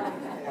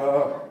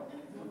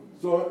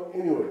 So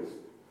anyways,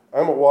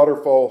 I'm a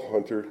waterfowl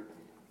hunter.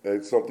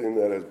 It's something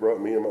that has brought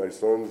me and my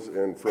sons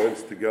and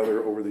friends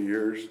together over the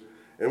years.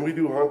 And we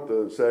do hunt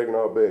the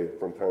Saginaw Bay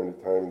from time to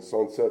time. And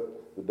sunset,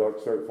 the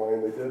ducks start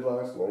flying. They did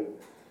last night.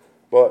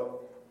 But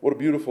what a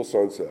beautiful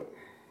sunset.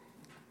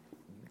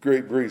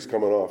 Great breeze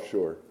coming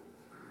offshore.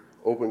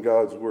 Opened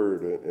God's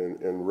Word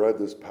and read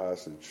this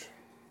passage.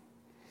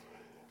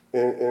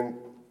 And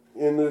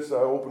in this, I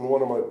opened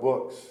one of my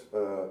books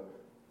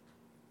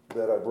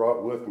that I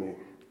brought with me.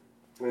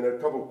 And a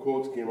couple of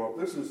quotes came up.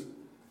 This is,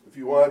 if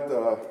you want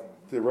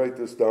to write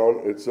this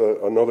down, it's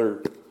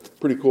another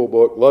pretty cool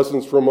book,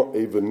 Lessons from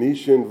a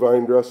Venetian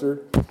Vine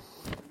Dresser.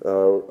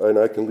 And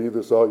I can leave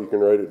this out. You can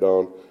write it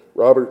down.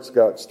 Robert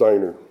Scott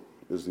Steiner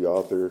is the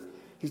author.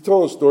 He's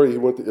telling a story. He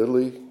went to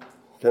Italy,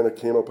 kind of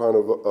came upon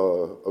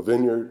a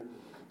vineyard.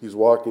 He's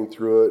walking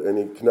through it, and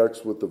he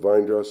connects with the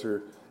vine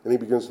dresser, and he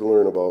begins to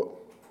learn about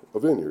a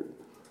vineyard.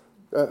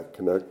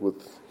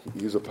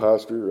 He's a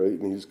pastor, right?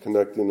 And he's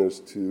connecting us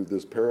to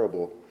this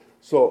parable.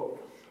 So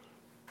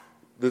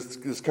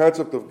this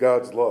concept of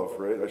God's love,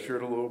 right? I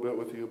shared a little bit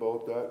with you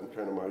about that and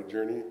kind of my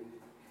journey.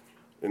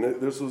 And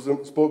this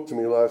spoke to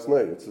me last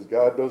night. It says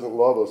God doesn't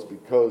love us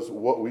because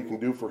what we can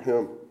do for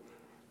him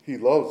He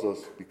loves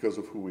us because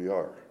of who we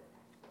are.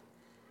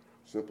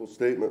 Simple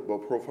statement,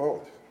 but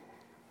profound.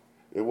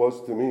 It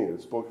was to me.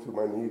 It spoke to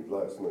my need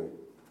last night.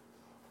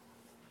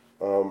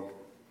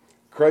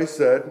 Christ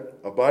said,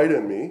 "Abide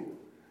in me,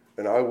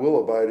 and I will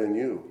abide in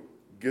you.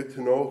 Get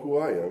to know who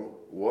I am,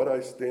 what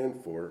I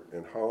stand for,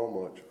 and how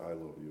much I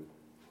love you."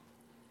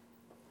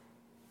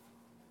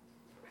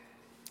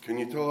 Can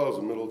you tell I was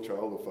a middle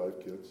child of 5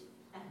 kids?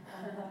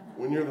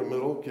 When you're the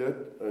middle kid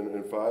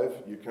and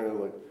 5, you kind of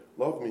like,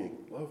 love me,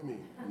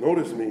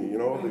 notice me. You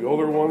know, the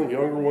older one, the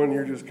younger one,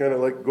 you're just kind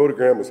of like, go to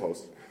grandma's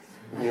house.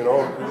 You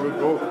know,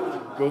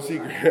 go see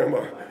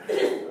grandma.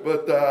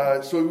 But I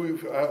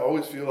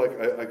always feel like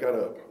I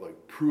gotta like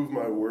prove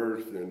my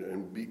worth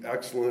and be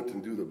excellent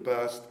and do the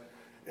best,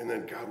 and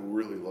then God will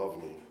really love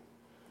me,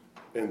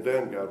 and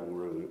then God will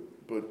really.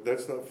 But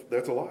that's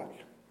a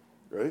lie,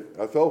 right?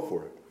 I fell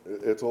for it.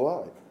 It's a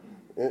lie,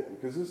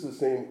 because this is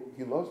saying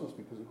He loves us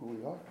because of who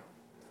we are.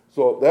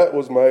 So that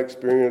was my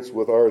experience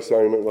with our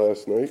assignment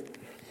last night,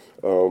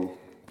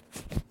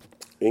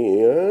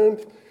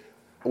 and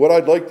what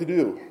I'd like to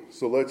do.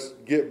 So let's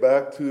get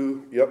back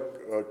to,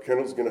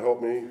 Kendall's going to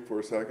help me for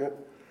a second.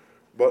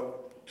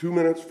 But 2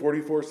 minutes,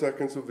 44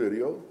 seconds of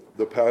video,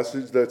 the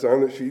passage that's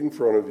on the sheet in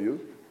front of you.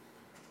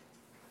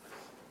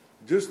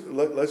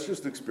 Let's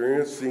just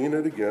experience seeing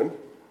it again.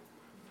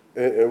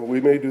 And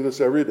we may do this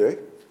every day,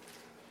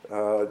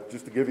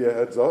 just to give you a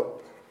heads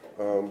up,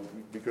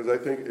 because I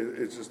think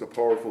it's just a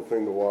powerful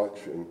thing to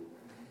watch. And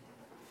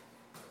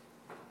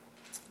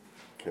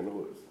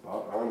Kendall is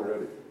on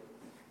ready.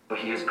 But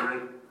He is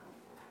great.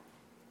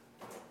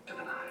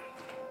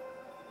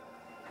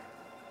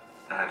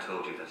 I have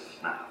told you this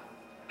now,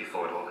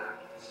 before it all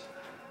happens,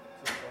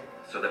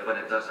 so that when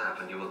it does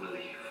happen, you will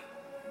believe.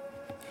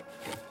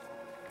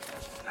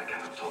 I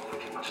cannot talk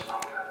with you much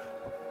longer,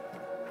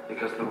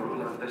 because the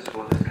ruler of this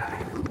world is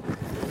coming.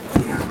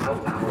 He has no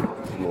power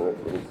over me,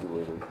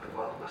 but the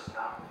world must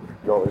know.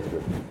 No, it's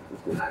good.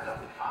 It's good. I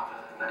love the Father,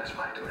 and that is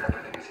why I do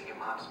everything as He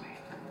commands me.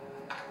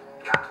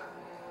 Come,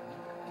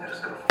 let us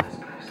go from this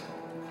place.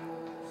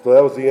 So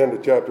that was the end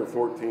of chapter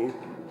 14.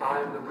 I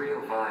am the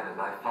real vine, and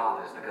my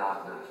Father is the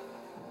gardener.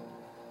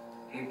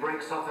 He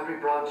breaks off every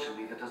branch in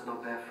me that does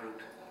not bear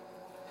fruit,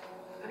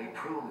 and He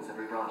prunes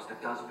every branch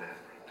that does bear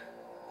fruit,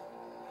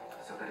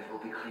 so that it will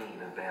be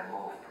clean and bear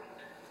more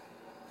fruit.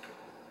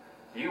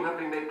 You have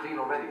been made clean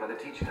already by the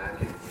teaching I have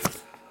given you.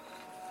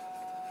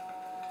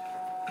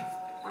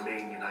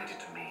 Remain united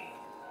to me,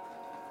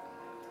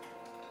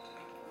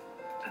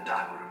 and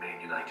I will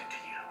remain united to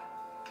you.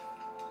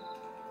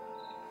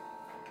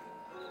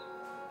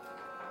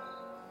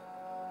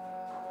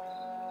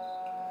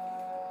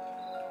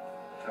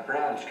 A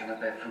branch cannot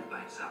bear fruit by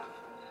itself.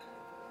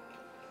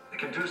 It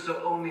can do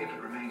so only if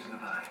it remains in the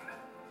vine.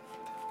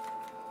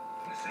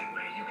 In the same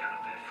way, you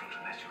cannot bear fruit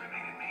unless you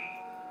remain in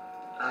me.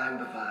 I am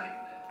the vine,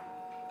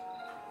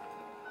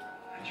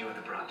 and you are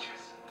the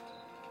branches.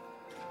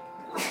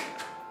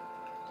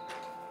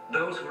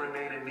 Those who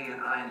remain in me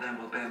and I in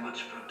them will bear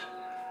much fruit,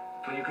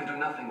 for you can do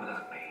nothing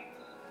without me.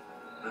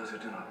 Those who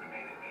do not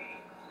remain in me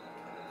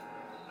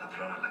are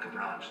thrown out like a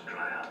branch and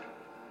dry up.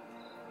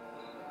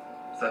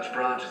 Such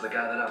branches are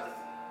gathered up,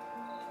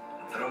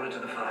 thrown into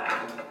the fire,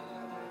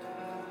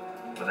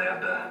 for they are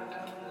burned.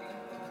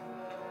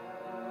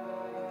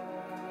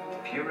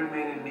 If you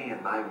remain in me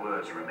and my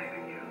words remain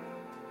in you,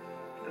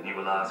 then you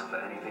will ask for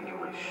anything you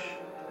wish,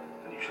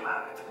 and you shall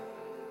have it.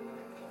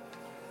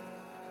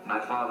 My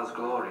Father's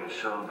glory is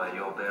shown by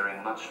your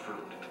bearing much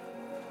fruit,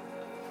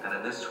 and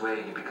in this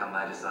way you become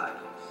my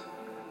disciples.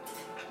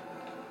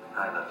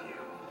 I love you,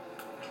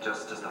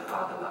 just as the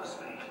Father loves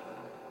me.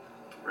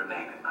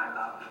 Remain in my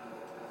love.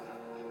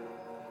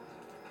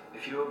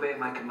 If you obey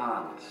my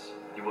commands,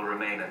 you will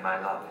remain in my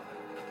love,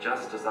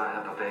 just as I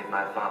have obeyed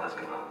my Father's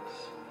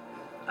commands,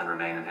 and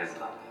remain in His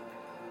love.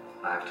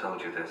 I have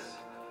told you this,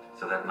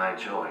 so that my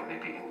joy may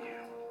be in you,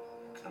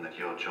 and that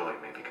your joy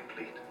may be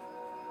complete.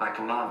 My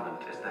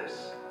commandment is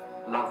this: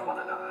 love one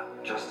another,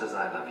 just as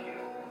I love you.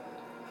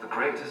 The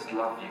greatest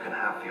love you can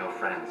have for your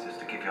friends is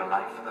to give your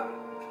life for them,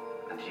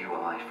 and you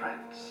are my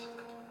friends,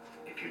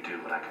 if you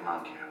do what I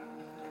command you.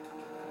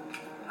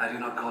 I do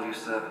not call you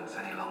servants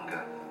any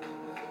longer,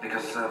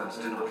 because servants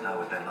do not know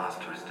what their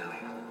master is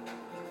doing.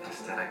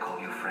 Instead, I call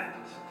you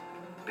friends,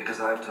 because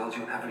I have told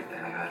you everything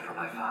I heard from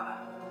my Father.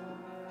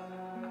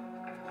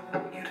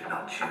 You did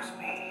not choose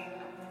me.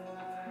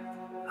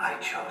 I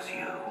chose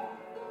you,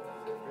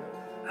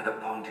 and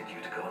appointed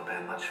you to go and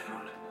bear much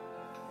fruit,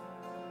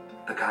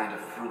 the kind of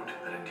fruit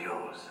that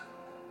endures.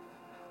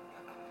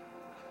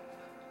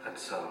 And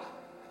so,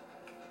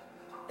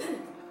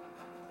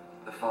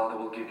 the Father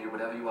will give you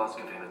whatever you ask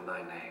of Him in my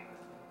name.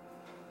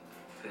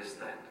 This,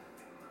 then,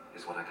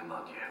 is what I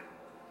command you.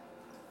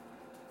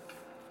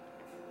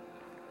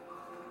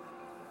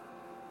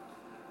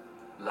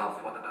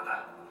 Love one another.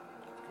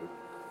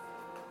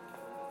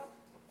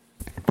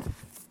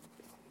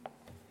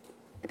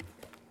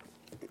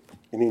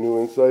 Any new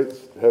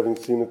insights, having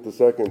seen it the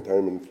second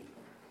time, and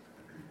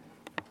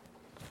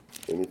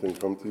anything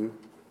come to you?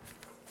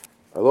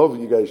 I love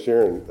you guys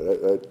sharing.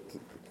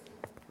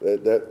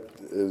 that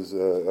is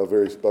a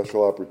very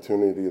special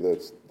opportunity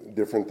that's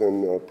different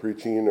than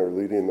preaching or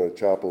leading a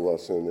chapel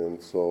lesson.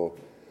 And so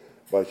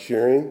by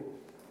sharing,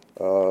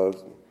 I'll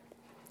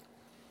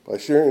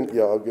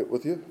get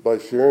with you. By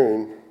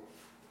sharing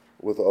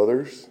with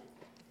others,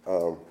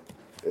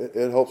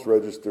 it helps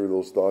register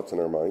those thoughts in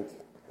our mind,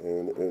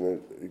 and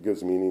it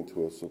gives meaning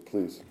to us. So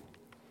please.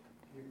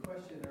 Your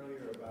question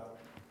earlier about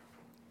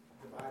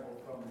the Bible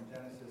from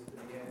Genesis to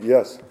the end.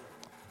 Yes.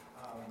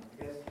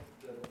 I guess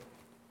the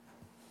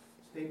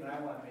statement I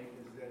want to make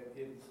is that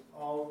it's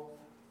all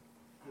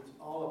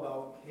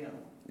about Him.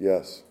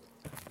 Yes.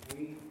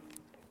 We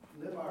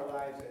live our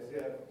lives as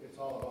if it's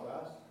all about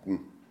us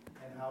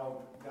and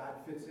how God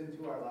fits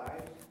into our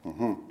lives,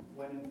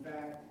 when in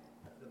fact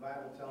the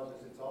Bible tells us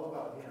it's all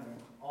about Him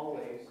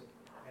always,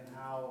 and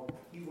how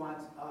He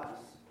wants us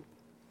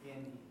in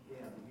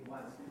Him. He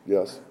wants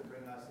to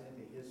bring us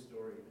into His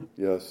story.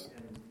 Yes.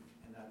 And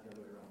not the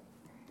other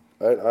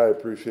way around. I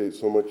appreciate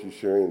so much you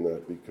sharing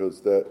that,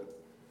 because that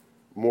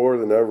more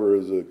than ever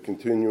is a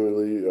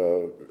continually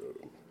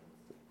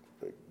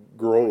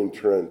growing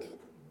trend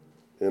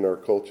in our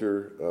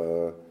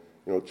culture.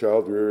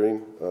 Child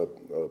rearing,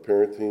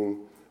 parenting,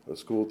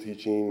 school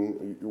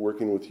teaching,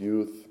 working with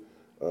youth,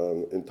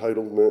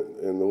 entitlement,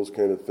 and those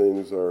kind of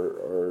things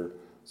are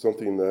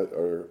something that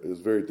is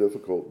very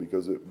difficult,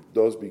 because it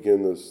does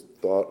begin this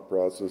thought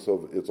process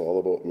of it's all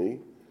about me.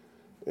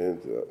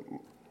 And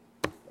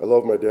I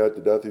love my dad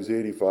to death. He's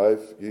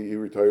 85. He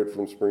retired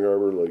from Spring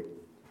Arbor like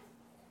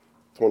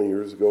 20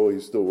 years ago.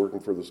 He's still working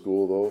for the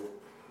school though,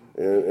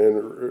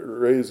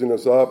 and raising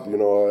us up.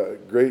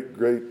 Great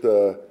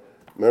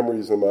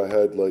memories in my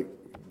head, like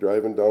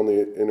driving down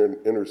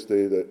the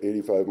interstate at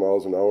 85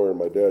 miles an hour, and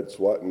my dad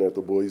swatting at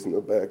the boys in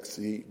the back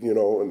seat. And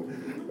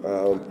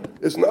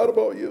it's not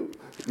about you.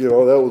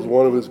 That was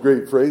one of his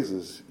great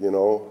phrases.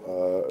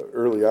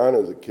 Early on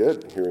as a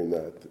kid, hearing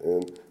that,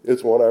 and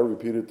it's one I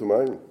repeated to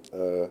mine.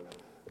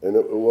 And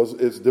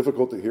it's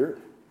difficult to hear,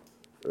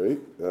 right?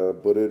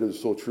 But it is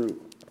so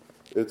true.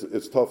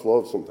 It's tough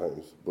love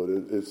sometimes, but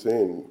it's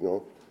saying,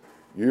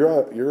 you're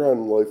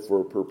on life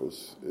for a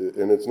purpose,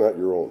 and it's not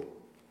your own.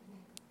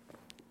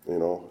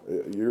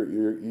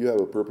 You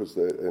have a purpose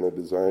and a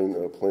design,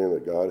 a plan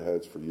that God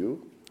has for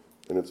you,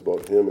 and it's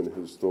about Him and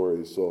His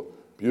story. So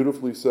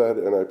beautifully said,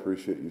 and I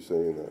appreciate you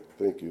saying that.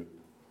 Thank you.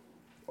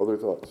 Other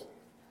thoughts?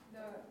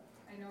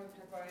 I know we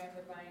talked about I am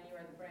the vine, you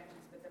are the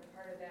branches, but the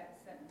part of that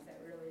sentence that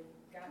really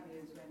got me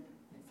is when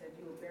it said,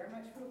 you will bear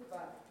much fruit,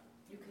 but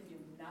you can do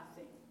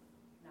nothing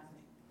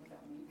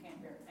without me. You can't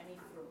bear any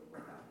fruit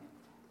without Him.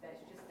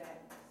 That's just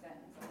that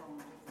sentence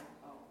alone. Just like,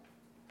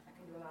 I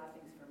can do a lot of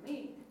things for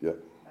me, Yeah.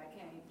 but I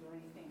can't do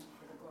anything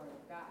for the glory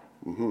of God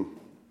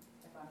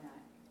if I'm not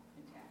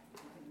intact.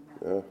 I can do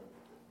nothing. Yeah.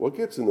 What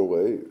gets in the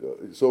way?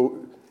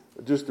 So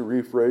just to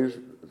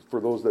rephrase, for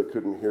those that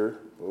couldn't hear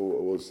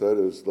what was said,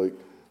 is like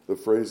the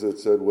phrase that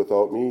said,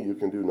 without me, you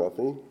can do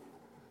nothing.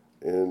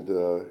 And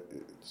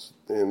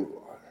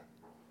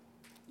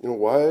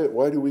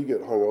why do we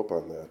get hung up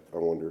on that, I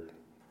wonder?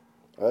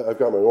 I've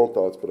got my own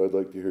thoughts, but I'd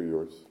like to hear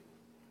yours.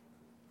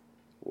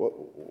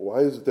 Why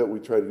is it that we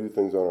try to do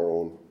things on our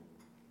own?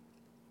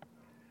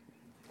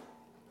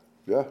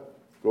 Yeah,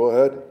 go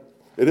ahead.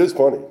 It is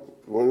funny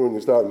when you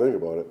stop and think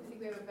about it. I think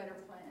we have a better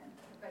plan,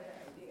 a better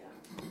idea.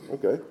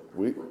 Okay,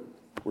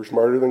 we're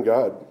smarter than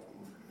God.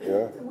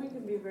 Yeah. And we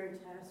can be very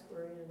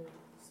task-oriented,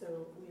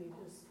 so we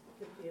just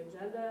get the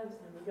agenda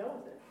and we go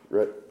with it.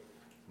 Right.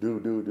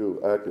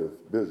 Do, active,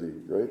 busy,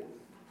 right?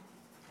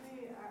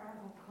 Our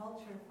whole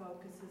culture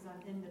focuses on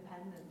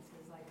independence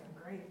is like a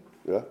great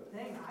Yeah.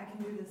 thing. I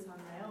can do this on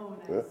my own.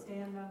 Yeah. I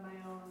stand on my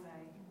own. I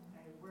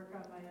work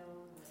on my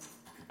own.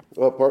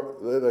 Well,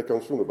 part that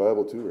comes from the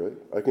Bible too, right?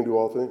 I can do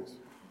all things.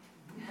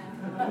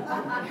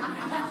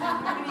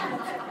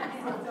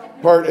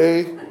 Part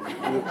A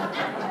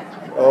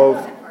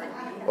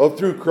of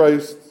through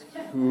Christ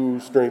who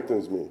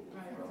strengthens me.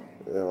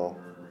 To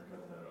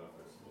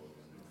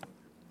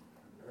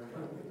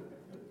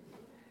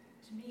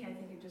me, I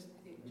think it just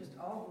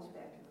all goes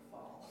back to the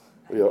fall.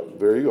 Yeah,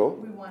 there you go.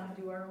 We want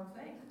to do our own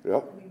thing.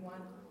 Yeah.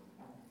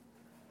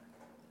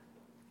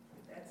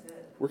 That's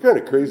it. We're kind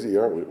of crazy,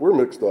 aren't we? We're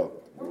mixed up.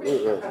 We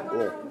want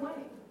our own way.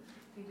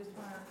 We just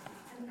want to,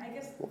 and I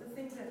guess the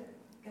things that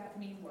got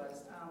me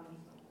was,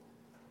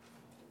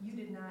 you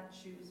did not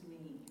choose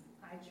me,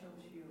 I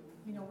chose you.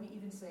 We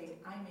even say,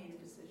 I made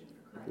a decision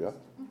for Christ. Yeah.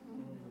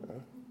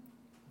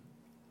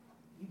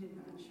 You did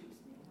not choose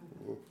me,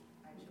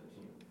 I chose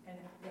you. And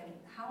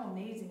how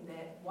amazing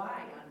that,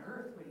 why on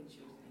earth would He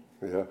choose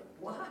me? Yeah.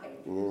 Why?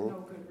 There's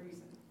no good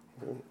reason.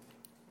 Yeah.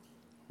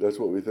 That's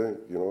what we think,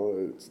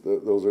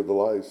 those are the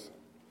lies.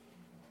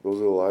 Those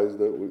are the lies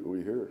that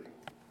we hear.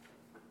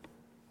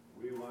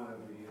 We want to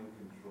be in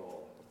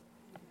control.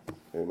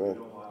 Amen. We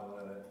don't want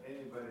to let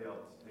anybody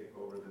else take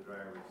over the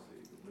driver's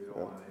seat. We don't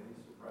want any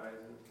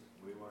surprises.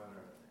 We want to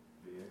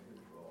be in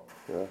control.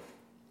 Yeah.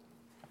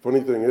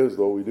 Funny thing is,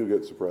 though, we do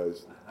get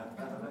surprised.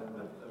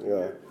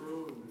 Yeah.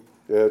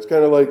 Yeah, it's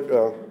kind of like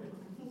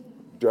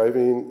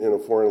driving in a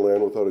foreign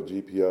land without a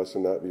GPS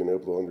and not being able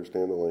to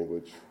understand the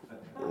language,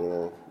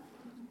 you're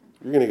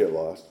going to get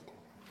lost.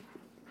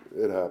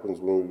 It happens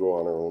when we go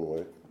on our own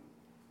way.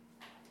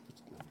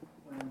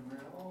 When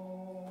we're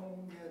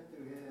all get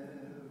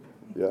together.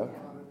 Yeah.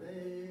 On a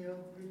day of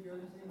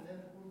rejoicing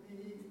that will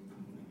be,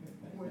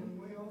 when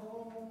we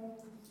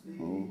all see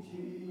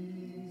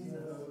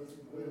Jesus,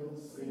 we'll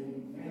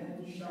sing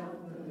and shout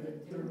the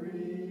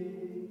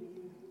victory.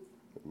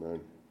 Amen.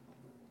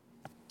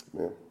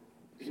 Man,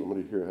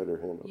 somebody here had their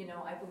hand up. You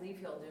know, I believe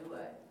he'll do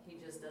it. He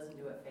just doesn't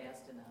do it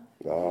fast enough.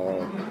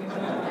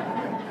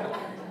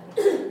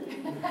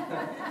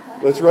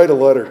 Let's write a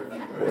letter.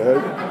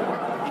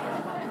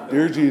 Right?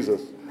 Dear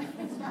Jesus,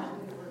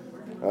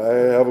 I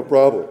have a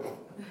problem.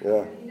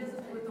 Yeah. He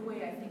doesn't do it the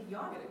way I think you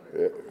ought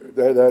to.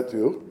 Yeah, that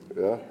too.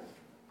 Yeah.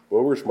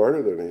 Well, we're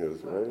smarter than he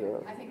is, right? Yeah.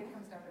 I think it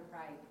comes down to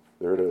pride.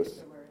 There it is.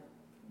 That's the word.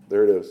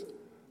 There it is.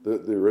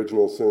 The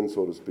original sin,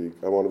 so to speak.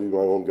 I want to be my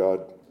own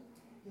God.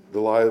 The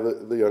lie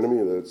of the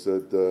enemy that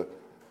said,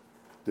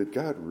 did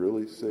God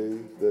really say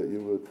that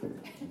you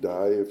would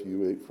die if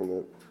you ate from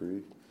that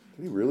tree?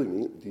 Did he really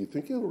mean? Do you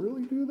think he'll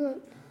really do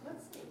that?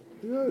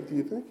 Yeah, do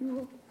you think he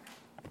will?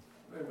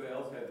 Everybody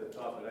else had the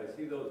thought, but I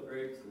see those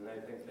grapes and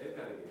I think they've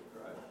got to get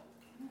crushed.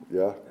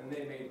 Yeah. And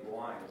they made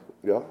wine.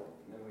 Yeah. And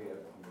then we have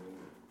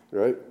communion.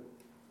 Right?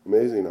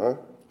 Amazing, huh?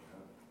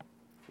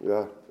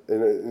 Yeah.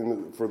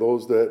 And for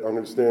those that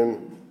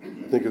understand,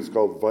 I think it's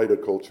called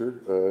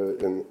viticulture,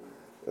 and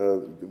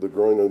the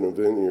growing in a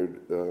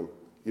vineyard,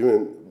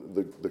 even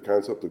the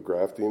concept of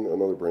grafting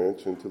another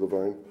branch into the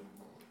vine,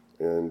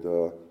 and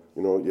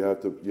you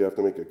have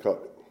to make a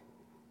cut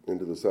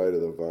into the side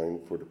of the vine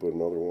to put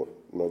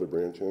another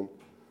branch in.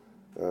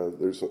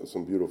 There's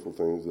some beautiful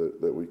things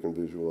that we can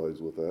visualize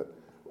with that.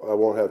 I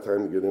won't have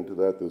time to get into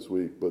that this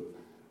week, but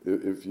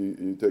if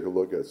you take a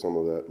look at some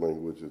of that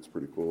language, it's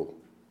pretty cool.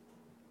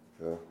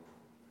 Yeah.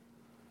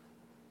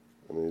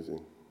 Amazing.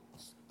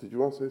 Did you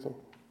want to say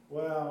something?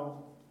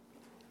 Well,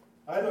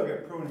 I look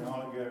at pruning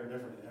altogether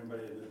different than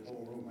anybody in this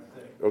whole room, I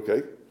think.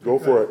 Okay, go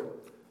for it.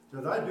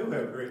 Because I do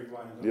have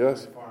grapevines on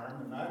Yes. my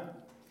farm, and I've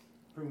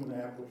pruned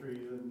apple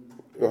trees and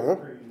Uh-huh.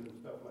 trees and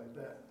stuff like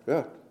that.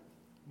 Yeah.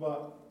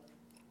 But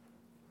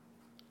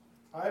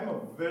I'm a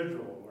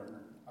visual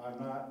learner. I'm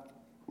not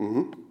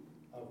Mm-hmm.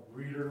 a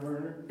reader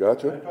learner.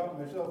 Gotcha. I taught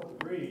myself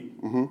to read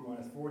Mm-hmm. when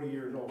I was 40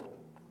 years old.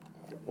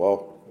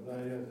 Wow. Because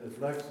I had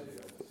dyslexia.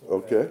 So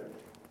Okay. bad.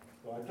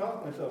 So I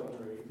taught myself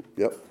to read.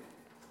 Yep.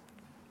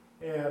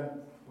 And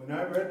when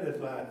I read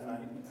this last night,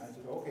 I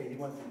said, okay, he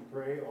wants me to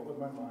pray, open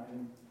my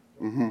mind.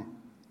 Mm-hmm.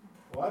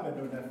 Well, I've been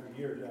doing that for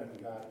years after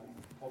God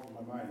opened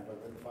my mind. If I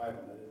read the Bible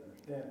and I didn't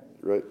understand it.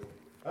 Right.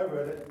 I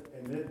read it,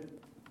 and it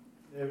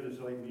was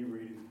just like me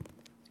reading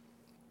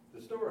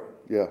the story.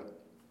 Yeah.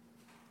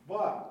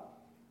 But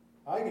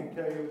I can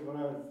tell you, when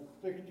I was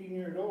 16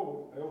 years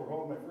old, I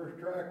overhauled my first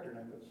tractor, and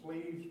I put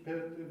sleeves,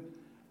 pistons,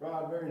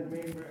 rod bearings,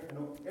 main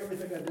bearings,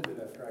 everything I did to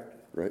that tractor.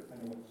 Right.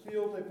 I know what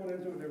seals I put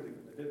into it,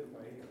 everything I did with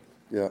my hands.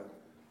 Yeah.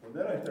 Well,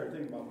 then I started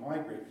thinking about my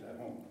grapes at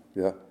home,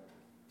 Yeah.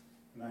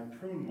 and I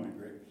pruned my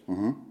grapes.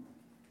 Mm-hmm.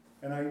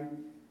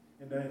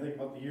 And then I think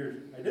about the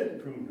years I didn't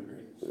prune the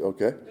grapes.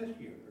 Okay. This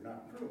year, they're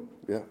not pruned.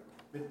 Yeah.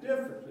 The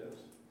difference is,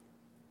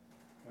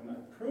 when I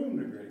prune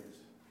the grapes,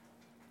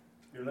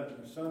 you're letting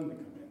the sun to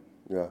come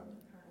in, Yeah.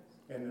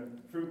 and the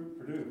fruit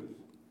produce.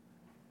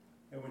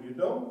 And when you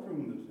don't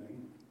prune this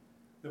thing,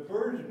 the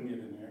birds can get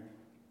in there,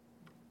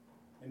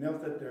 and they'll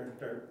sit there and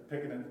start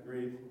picking at the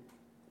grapes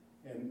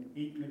and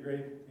eating the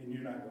grapes, and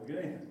you're not going to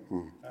get anything.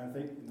 Mm-hmm. And I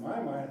think, in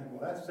my mind, I think,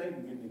 well, that's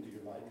Satan getting into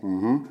your life,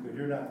 Mm-hmm. because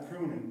you're not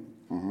pruning,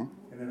 Mm-hmm.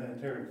 and then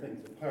tearing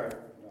things apart.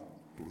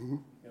 Mm-hmm.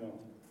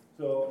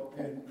 So,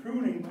 and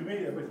pruning, to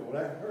me, everybody says, well,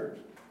 that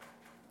hurts.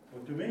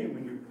 Well, to me,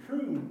 when you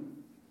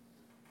prune,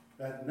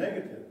 that's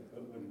negative.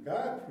 But when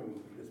God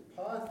prunes, it's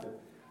positive.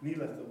 And he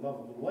lets the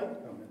love of the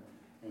light come in.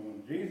 And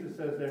when Jesus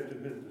says there to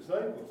his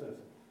disciples, says,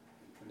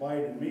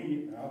 abide in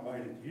me, and I'll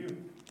abide in you.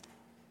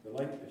 The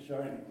light is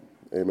shining.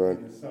 Amen.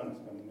 And the sun is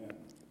coming in.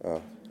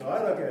 Ah. So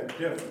I look at it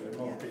different than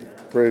most people.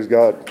 Praise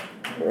God.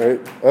 All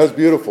right. That's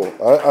beautiful.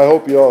 I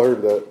hope you all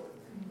heard that.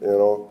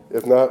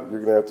 If not,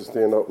 you're going to have to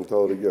stand up and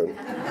tell it again.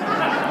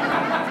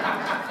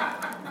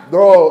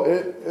 No,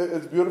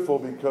 it's beautiful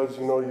because,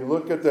 you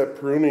look at that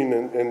pruning,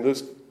 and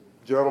this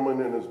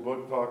gentleman in his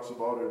book talks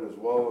about it as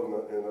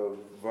well in the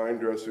vine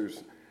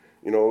dressers,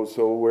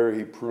 so where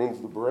he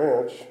prunes the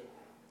branch,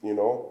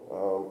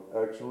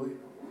 actually,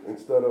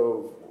 instead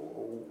of,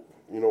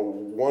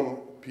 one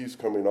piece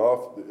coming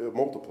off, it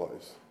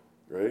multiplies,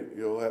 right?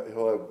 He'll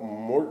have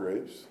more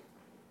grapes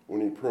when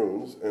he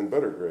prunes, and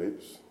better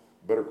grapes,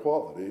 better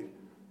quality,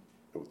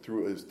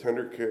 through his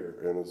tender care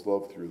and his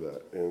love through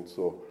that. And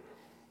so,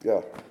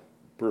 yeah,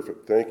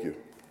 perfect. Thank you.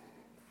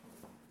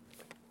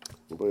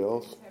 Anybody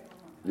else?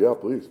 Yeah,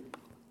 please.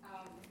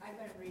 I've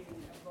been reading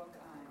a book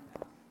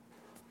on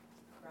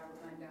Robert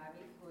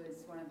Mondavi, who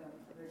is one of the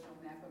original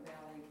Napa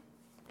Valley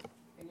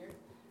vineyards.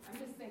 I'm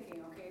just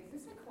thinking, okay, is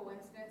this a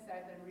coincidence that I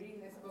I've been reading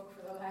this book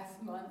for the last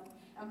month.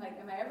 I'm like,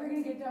 am I ever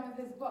going to get done with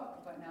this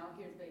book? But now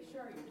here's the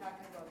sure, you're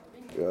talking about the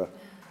vineyard.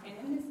 Yeah. And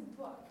in this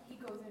book,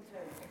 he goes into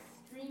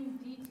extreme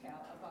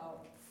detail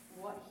about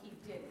what he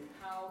did and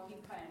how he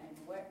planted,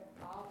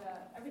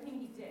 everything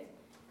he did.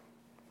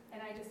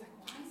 And I just like,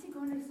 why is he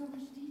going into so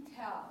much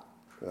detail?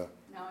 Yeah.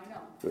 Now I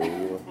know. There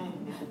you go.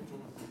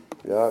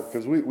 Yeah,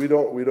 because we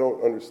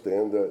don't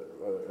understand that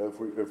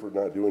if we're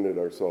not doing it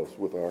ourselves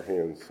with our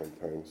hands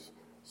sometimes.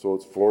 So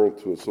it's foreign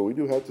to us. So we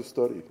do have to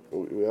study.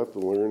 We have to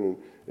learn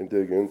and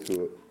dig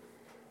into it.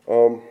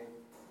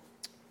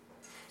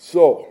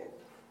 So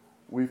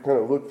we've kind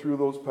of looked through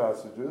those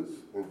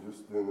passages, and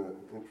just in the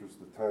interest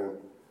of time.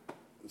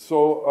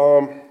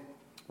 So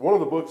one of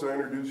the books I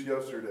introduced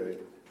yesterday,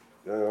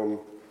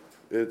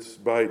 it's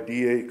by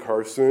D.A.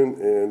 Carson,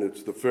 and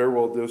it's The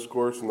Farewell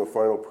Discourse and the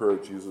Final Prayer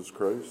of Jesus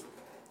Christ,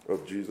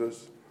 of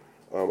Jesus.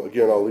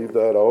 Again, I'll leave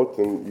that out,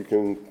 and you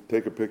can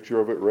take a picture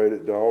of it, write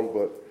it down.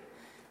 But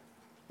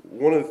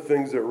one of the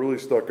things that really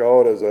stuck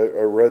out as I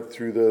read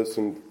through this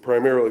and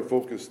primarily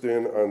focused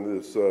in on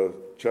this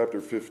chapter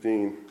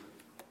 15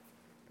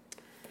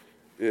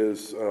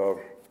 is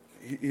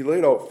he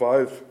laid out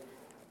five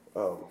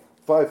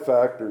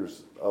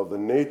factors of the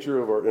nature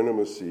of our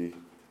intimacy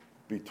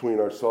between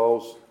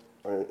ourselves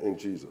and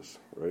Jesus,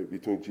 right?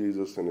 Between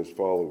Jesus and his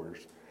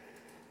followers.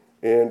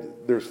 And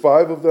there's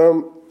 5 of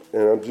them,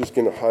 and I'm just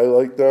going to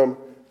highlight them.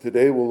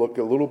 Today we'll look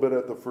a little bit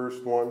at the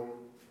first one,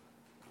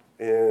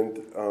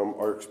 and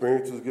our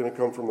experience is going to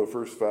come from the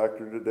first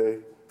factor today,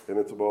 and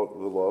it's about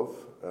the love.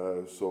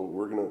 So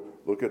we're going to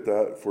look at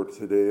that for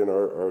today in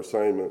our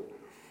assignment.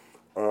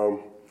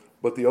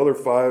 But the other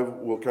 5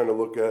 we'll kind of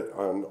look at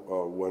on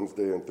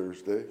Wednesday and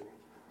Thursday.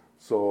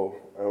 So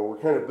we're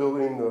kind of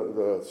building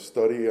the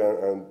study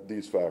on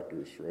these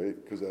factors, right?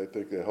 Because I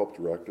think they help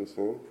direct us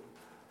in.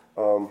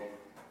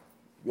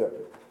 Yeah,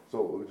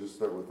 so we'll just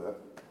start with that.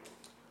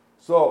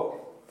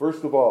 So,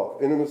 first of all,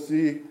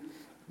 intimacy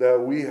that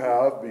we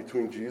have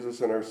between Jesus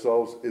and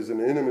ourselves is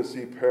an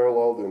intimacy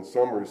paralleled in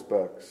some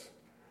respects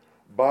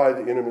by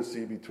the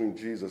intimacy between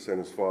Jesus and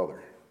his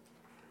Father.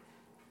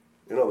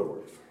 In other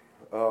words,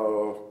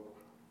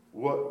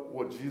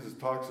 what Jesus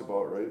talks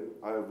about, right?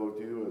 I have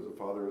loved you as the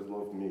Father has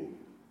loved me.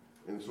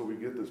 And so we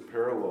get this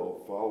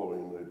parallel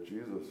following that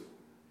Jesus,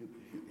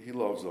 he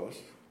loves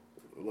us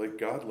like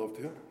God loved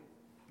him.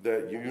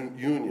 That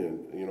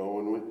union,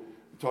 when we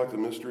talk the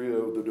mystery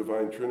of the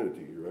divine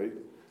Trinity, right?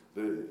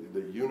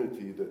 The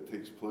unity that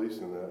takes place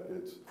in that,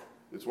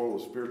 it's one of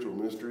those spiritual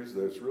mysteries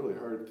that's really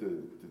hard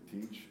to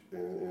teach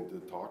and to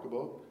talk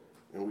about.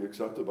 And we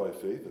accept it by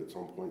faith at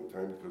some point in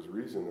time because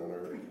reason and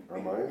our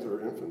minds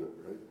are infinite,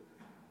 right?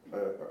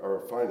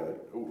 Are finite.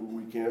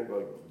 We can't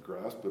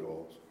grasp it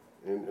all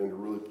and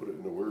really put it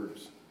into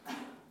words.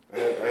 I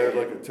had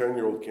like a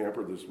 10-year-old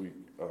camper this week.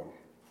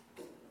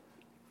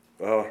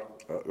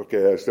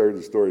 Okay, I started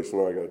the story, so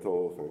now I got to tell the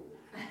whole thing.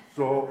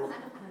 So,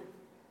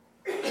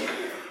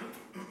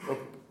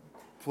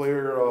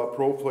 a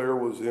pro player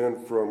was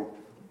in from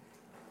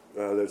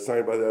that's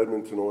signed by the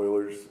Edmonton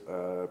Oilers.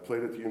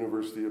 Played at the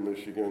University of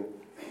Michigan,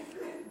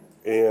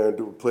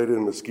 and played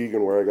in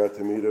Muskegon, where I got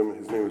to meet him.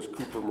 His name is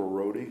Cooper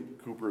Marody.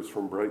 Cooper is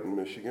from Brighton,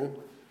 Michigan.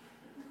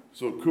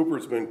 So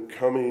Cooper's been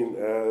coming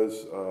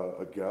as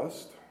a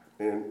guest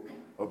and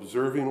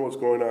observing what's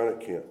going on at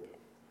camp.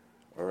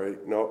 All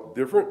right. Now,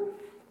 different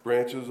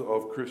branches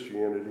of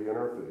Christianity and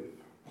our faith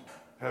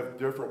have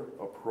different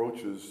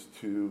approaches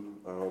to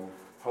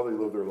how they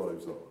live their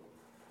lives out.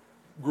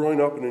 Growing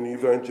up in an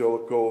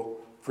evangelical,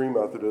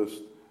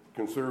 pre-Methodist,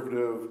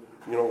 conservative,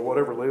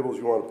 whatever labels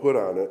you want to put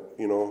on it,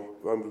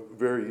 I'm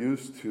very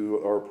used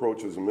to our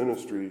approach as a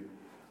ministry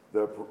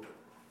that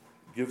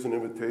gives an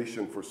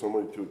invitation for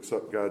somebody to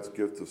accept God's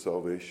gift of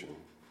salvation.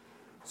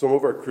 Some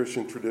of our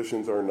Christian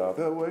traditions are not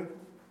that way,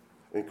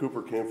 and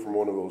Cooper came from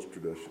one of those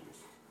traditions.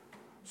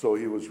 So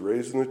he was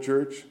raised in the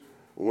church,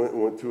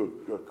 went to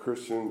a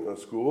Christian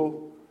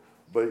school,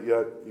 but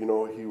yet,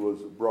 he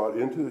was brought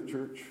into the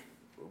church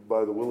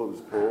by the will of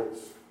his parents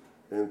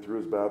and through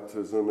his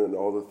baptism and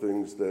all the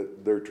things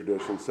that their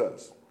tradition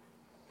says.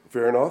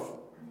 Fair enough?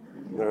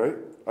 All right?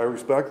 I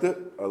respect it.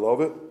 I love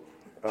it.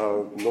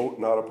 No,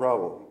 not a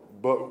problem.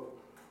 But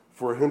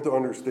for him to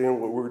understand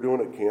what we were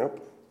doing at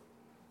camp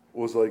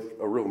was like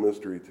a real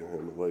mystery to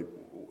him. Like,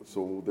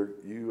 so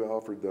you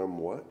offered them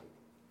what?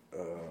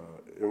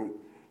 And,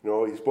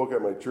 he spoke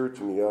at my church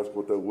and he asked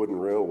what that wooden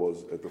rail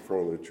was at the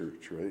front of the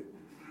church, right?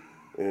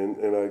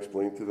 And I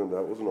explained to them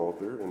that was an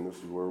altar, and this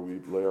is where we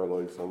lay our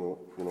lives on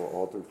the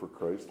altar for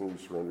Christ and we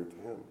surrender to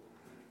him.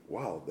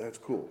 Wow, that's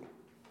cool.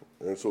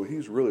 And so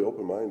he's really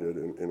open-minded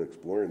in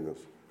exploring this.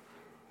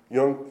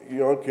 Young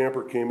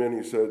camper came in,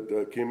 he said,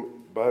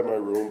 came by my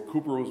room.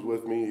 Cooper was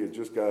with me, he had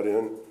just got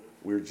in.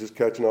 We were just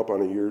catching up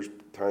on a year's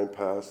time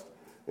past.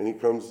 And he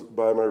comes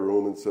by my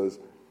room and says,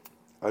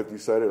 I've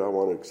decided I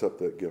want to accept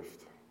that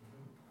gift.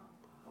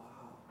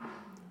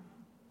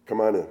 Come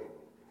on in.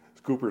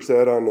 Cooper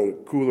sat on the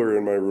cooler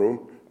in my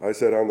room. I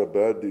sat on the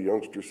bed. The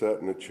youngster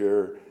sat in a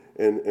chair.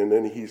 And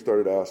then he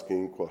started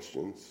asking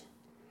questions.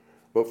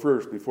 But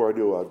first, before I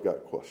do, I've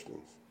got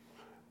questions.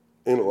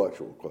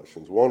 Intellectual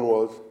questions. One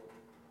was,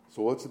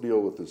 so what's the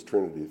deal with this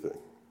Trinity thing?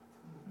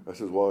 I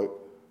said, well,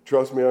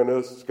 trust me on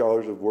this.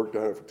 Scholars have worked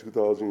on it for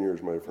 2,000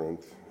 years, my friend.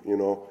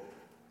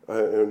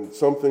 And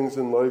some things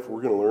in life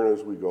we're going to learn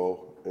as we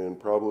go, and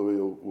probably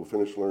we'll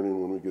finish learning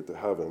when we get to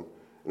heaven.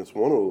 And it's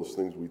one of those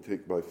things we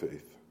take by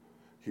faith.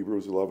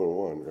 Hebrews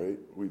 11:1, right?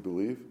 We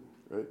believe,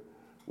 right?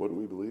 What do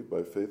we believe?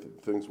 By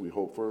faith, things we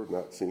hope for,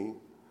 not seen.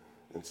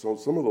 And so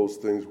some of those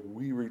things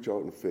we reach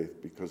out in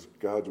faith because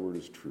God's word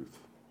is truth.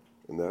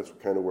 And that's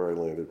kind of where I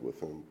landed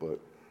with him. But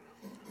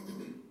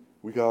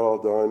we got all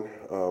done.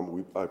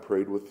 I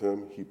prayed with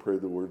him. He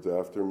prayed the words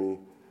after me.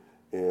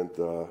 And,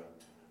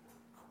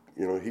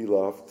 he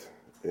left.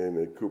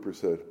 And Cooper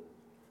said,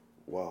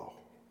 wow.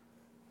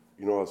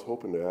 I was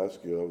hoping to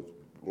ask you, I was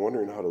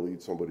wondering how to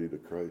lead somebody to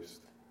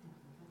Christ.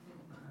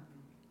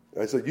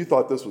 I said, you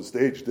thought this was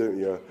staged, didn't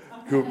you?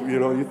 Cooper,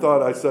 you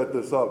thought I set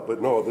this up.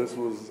 But no, this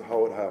was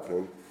how it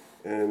happened.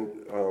 And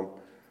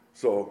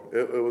so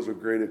it was a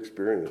great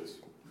experience.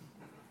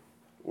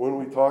 When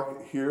we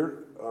talk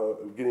here,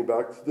 getting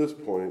back to this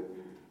point,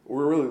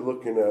 we're really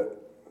looking at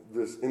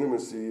this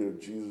intimacy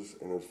of Jesus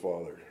and his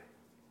Father.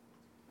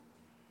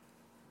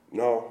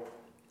 Now,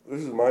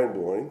 this is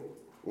mind-blowing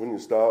when you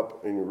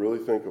stop and you really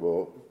think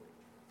about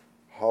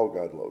how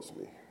God loves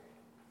me.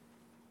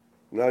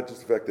 Not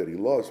just the fact that he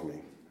loves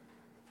me,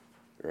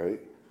 right?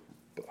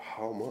 But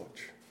how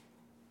much?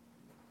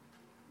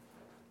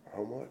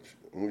 How much?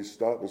 And we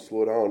stop and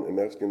slow down, and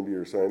that's going to be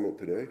your assignment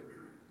today.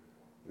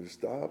 Just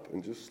stop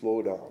and just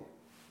slow down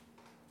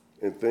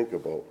and think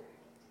about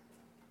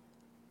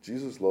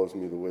Jesus loves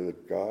me the way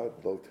that God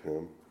loved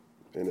him,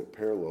 and it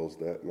parallels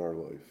that in our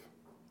life.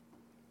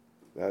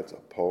 That's a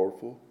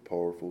powerful,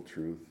 powerful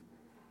truth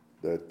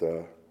that,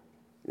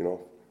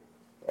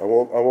 I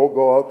won't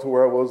go out to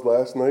where I was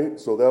last night,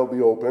 so that'll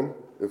be open.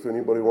 If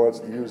anybody wants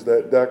to use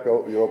that deck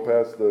out,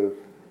 past the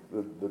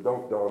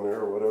dump down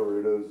there or whatever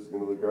it is,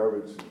 the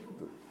garbage.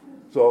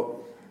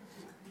 So,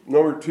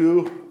 number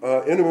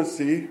 2,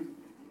 intimacy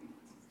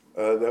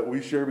that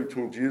we share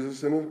between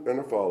Jesus and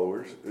our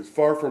followers is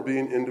far from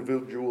being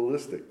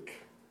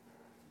individualistic.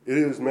 It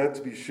is meant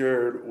to be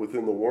shared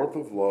within the warmth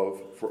of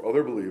love for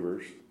other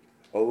believers,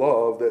 a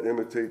love that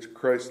imitates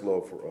Christ's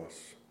love for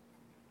us.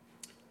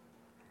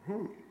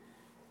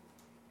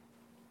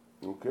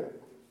 Okay,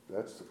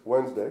 that's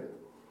Wednesday.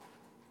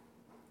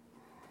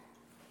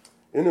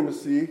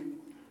 Intimacy,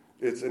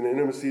 it's an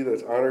intimacy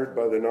that's honored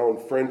by the noun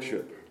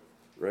friendship,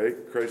 right?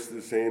 Christ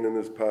is saying in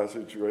this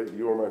passage, right,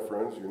 you are my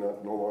friends, you're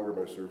no longer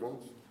my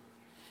servants.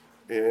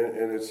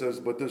 And it says,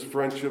 but this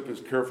friendship is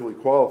carefully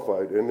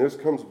qualified. And this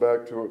comes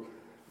back to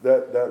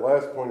that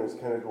last point is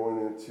kind of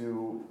going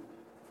into,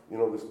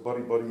 this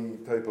buddy-buddy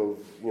type of,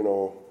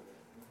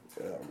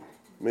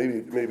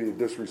 maybe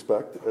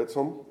disrespect at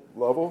some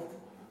level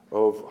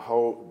of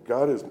how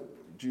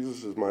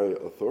Jesus is my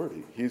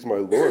authority. He's my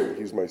Lord.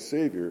 He's my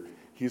Savior.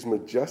 He's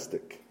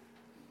majestic.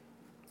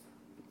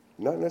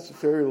 Not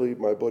necessarily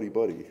my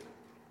buddy-buddy,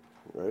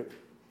 right?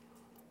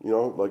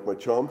 Like my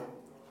chum,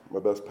 my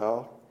best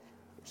pal.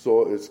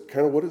 So it's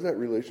kind of, what does that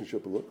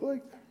relationship look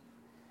like?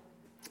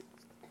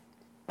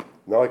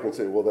 Now I can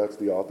say, well, that's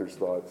the author's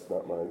thoughts,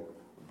 not mine.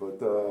 But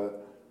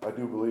I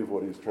do believe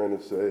what he's trying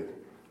to say.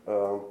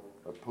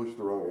 I pushed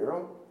the wrong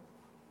arrow.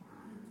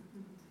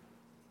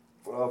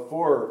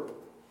 For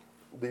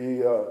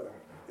the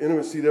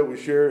intimacy that we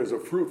share is a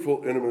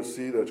fruitful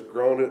intimacy that's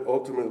grounded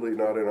ultimately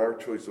not in our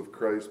choice of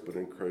Christ, but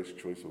in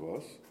Christ's choice of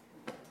us.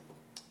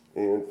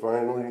 And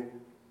finally,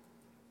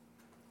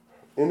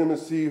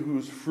 intimacy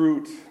whose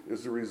fruit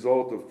is the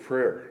result of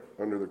prayer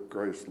under the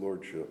Christ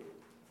Lordship.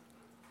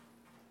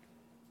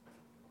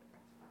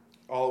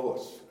 All of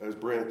us, as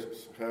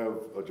branches, have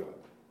a job.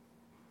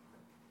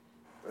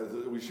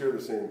 We share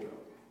the same job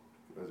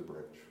as a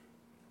branch,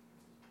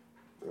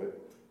 right?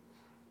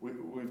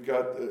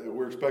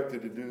 We're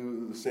expected to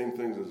do the same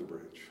things as a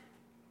branch.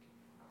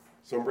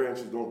 Some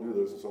branches don't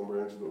do this, and some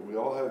branches don't. We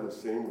all have the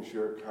same, we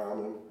share a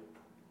common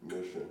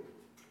mission.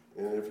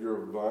 And if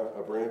you're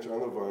a branch on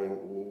the vine,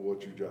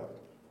 what's your job?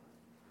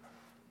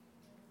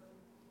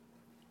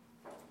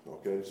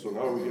 Okay, so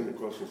now we get into the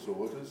question, so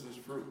what is this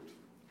fruit?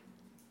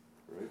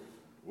 Right?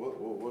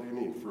 What do you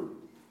mean, fruit?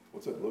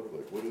 What's that look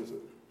like? What is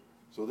it?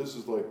 So this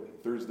is like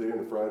Thursday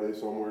and Friday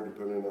somewhere,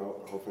 depending on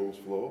how things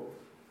flow.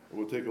 And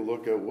we'll take a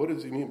look at what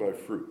does he mean by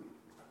fruit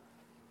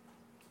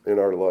in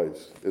our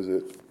lives. Is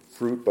it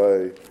fruit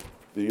by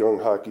the young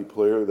hockey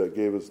player that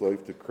gave his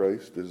life to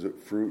Christ? Is it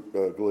fruit,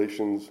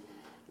 Galatians,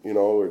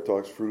 where it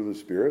talks fruit of the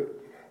Spirit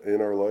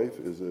in our life?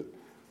 Is it?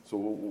 So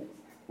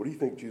what do you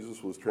think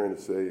Jesus was trying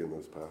to say in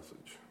this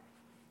passage?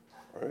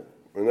 All right?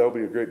 And that'll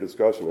be a great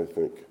discussion, I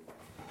think.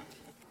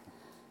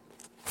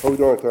 How are we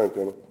doing on time,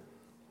 Kendall?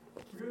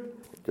 Good.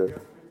 Okay.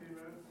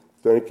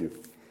 Thank you.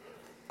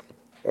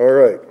 All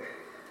right.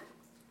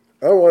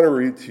 I want to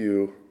read to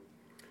you,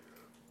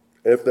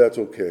 if that's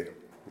okay,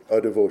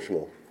 a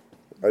devotional.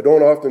 I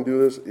don't often do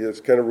this. It's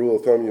kind of rule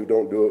of thumb. You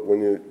don't do it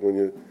when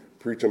you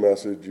preach a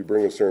message. You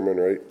bring a sermon,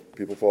 right?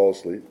 People fall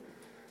asleep.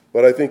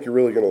 but I think you're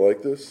really going to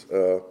like this.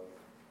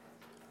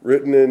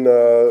 Written in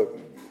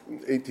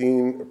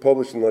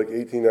published in like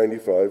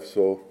 1895.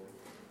 So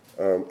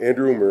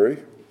Andrew Murray,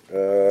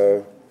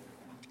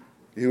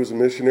 he was a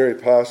missionary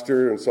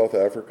pastor in South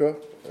Africa,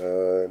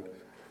 and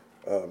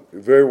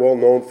very well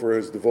known for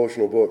his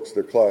devotional books.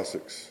 They're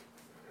classics.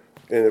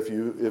 And if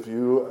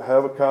you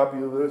have a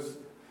copy of this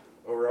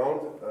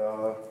around,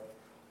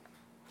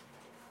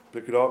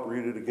 pick it up,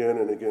 read it again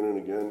and again and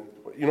again.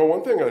 You know,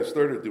 one thing I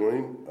started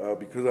doing,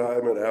 because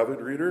I'm an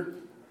avid reader,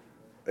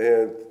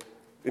 and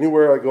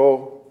anywhere I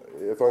go,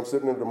 if I'm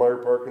sitting in the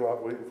Meijer parking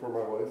lot waiting for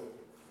my wife,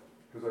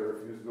 because I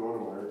refuse to go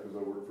into Meijer because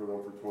I worked for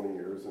them for 20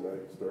 years, and I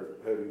start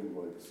having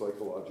like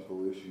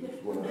psychological issues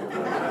when I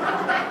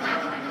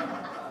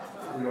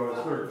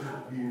start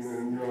drinking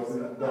and,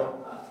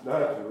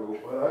 not true,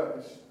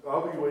 but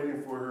I'll be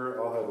waiting for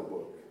her, I'll have a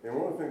book. And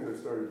one of the things I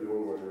started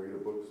doing when I read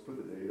a book is put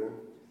the date in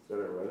that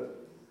I read it,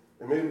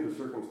 and maybe the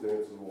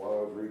circumstances while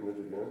I was reading it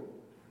again.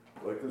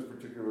 Like this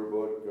particular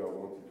book, 1, 2,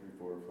 3,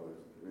 4,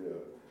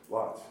 5,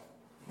 lots.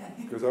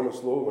 Because I'm a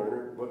slow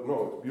learner, but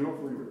no, it's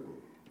beautifully written.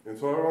 And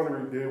so I want to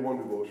read Day 1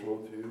 devotional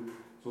to you.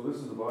 So this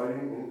is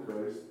Abiding in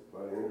Christ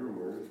by Andrew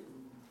Murray.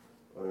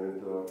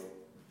 And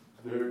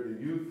the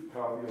youth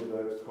copy of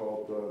that is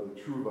called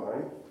The True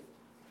Vine.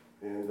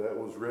 And that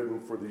was written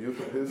for the youth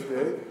of his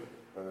day.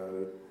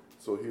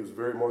 So he was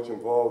very much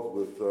involved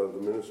with the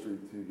ministry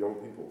to young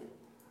people.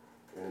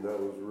 And that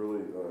was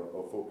really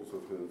a focus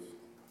of his.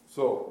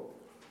 So,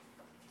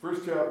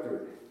 first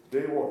chapter,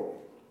 Day 1.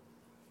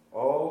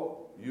 All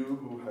you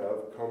who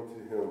have come to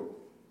him.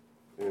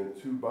 And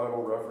 2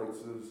 Bible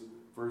references.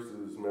 First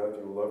is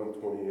Matthew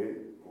 11:28,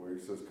 where he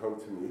says, come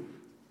to me.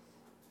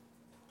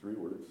 3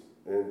 words.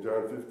 And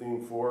John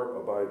 15:4,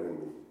 abide in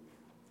me.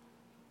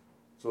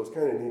 So it's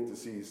kind of neat to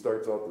see he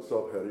starts out the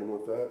subheading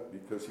with that,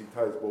 because he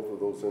ties both of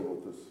those in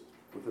with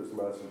this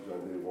message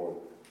on Day 1.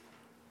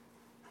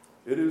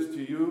 It is to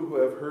you who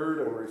have heard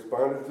and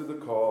responded to the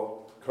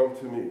call, come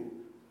to me,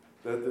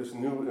 that this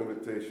new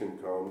invitation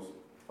comes,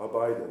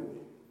 abide in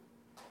me.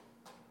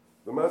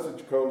 The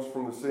message comes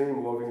from the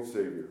same loving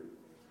Savior.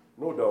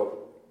 No doubt,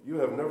 you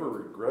have never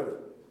regretted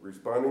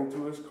responding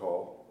to his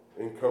call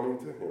and coming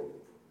to him.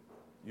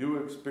 You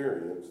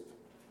experienced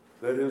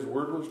that his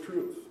word was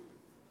truth.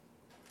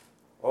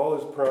 All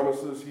his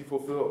promises he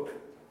fulfilled.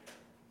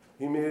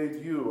 He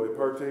made you a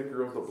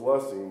partaker of the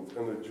blessings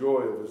and the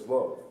joy of his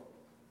love.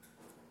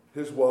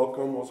 His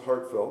welcome was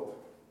heartfelt,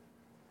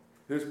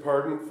 his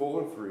pardon full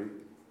and free,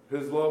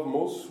 his love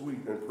most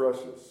sweet and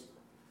precious,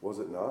 was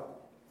it not?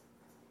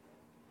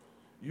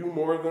 You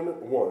more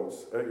than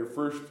once, at your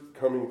first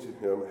coming to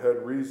him,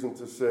 had reason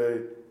to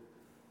say,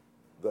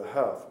 the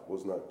half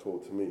was not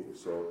told to me.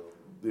 So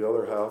the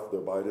other half, the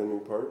abide in me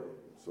part.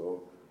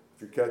 So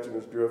if you're catching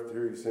his drift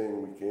here, he's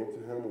saying we came to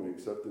him, we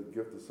accepted the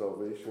gift of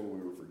salvation, we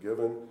were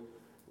forgiven,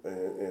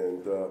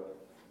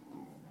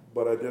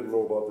 but I didn't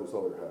know about this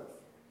other half.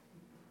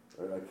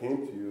 I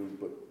came to you,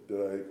 but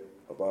did I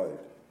abide?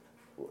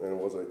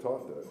 And was I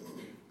taught that?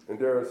 And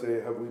dare I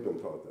say, have we been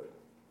taught that?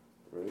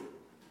 Right?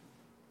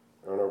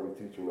 And are we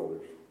teaching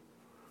others?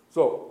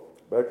 So,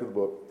 back to the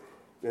book.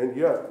 And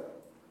yet,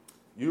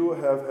 you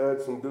have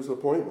had some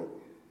disappointment.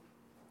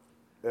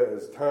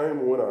 As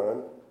time went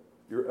on,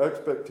 your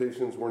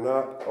expectations were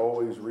not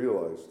always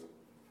realized.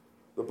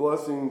 The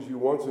blessings you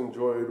once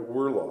enjoyed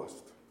were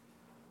lost.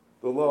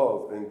 The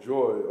love and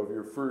joy of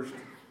your first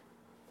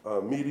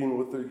meeting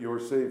with your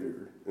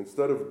Savior,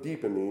 instead of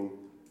deepening,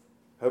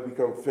 have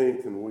become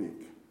faint and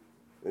weak.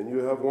 And you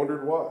have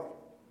wondered why.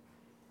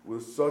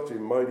 With such a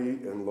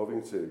mighty and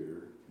loving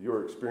Savior,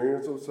 your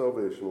experience of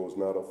salvation was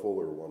not a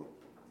fuller one.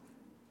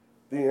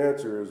 The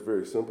answer is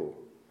very simple.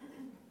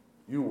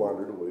 You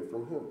wandered away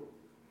from him.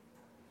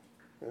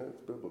 Yeah, it's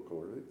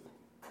biblical,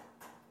 right?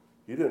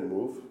 He didn't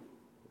move.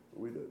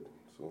 We did.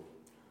 So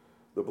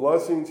the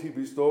blessings he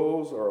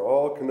bestows are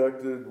all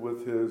connected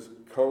with his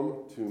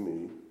come to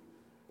me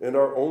and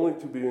are only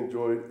to be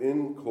enjoyed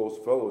in close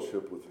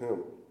fellowship with him.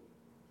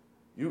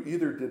 You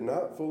either did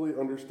not fully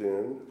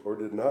understand or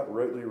did not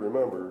rightly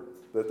remember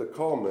that the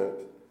call meant,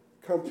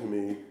 come to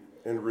me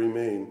and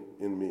remain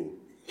in me.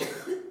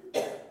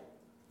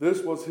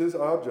 This was his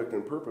object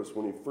and purpose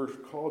when he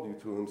first called you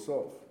to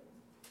himself.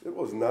 It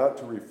was not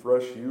to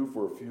refresh you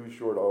for a few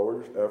short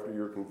hours after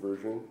your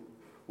conversion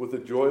with the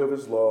joy of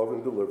his love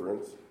and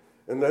deliverance,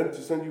 and then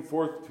to send you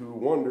forth to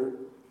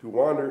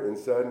wander in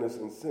sadness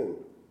and sin.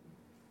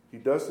 He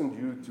destined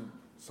you to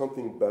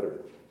something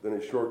better than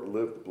a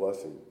short-lived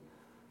blessing,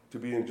 to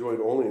be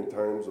enjoyed only in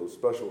times of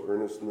special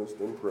earnestness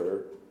and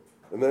prayer,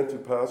 and then to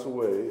pass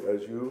away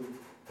as you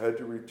had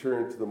to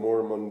return to the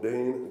more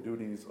mundane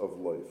duties of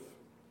life.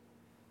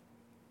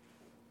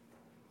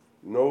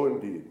 No,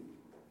 indeed,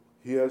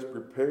 he has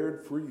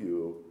prepared for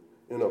you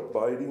an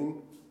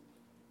abiding,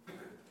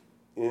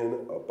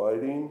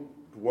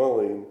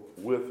 dwelling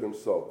with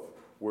himself,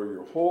 where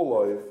your whole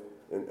life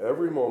and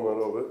every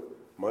moment of it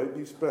might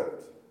be spent,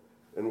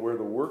 and where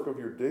the work of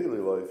your daily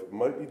life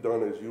might be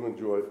done as you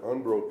enjoy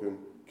unbroken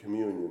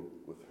communion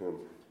with him.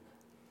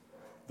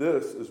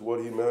 This is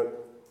what he meant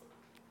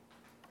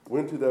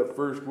when to that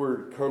first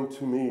word, come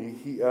to me,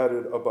 he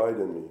added, abide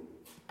in me.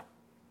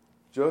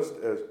 Just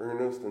as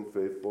earnest and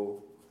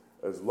faithful,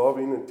 as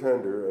loving and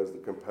tender as the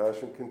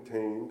compassion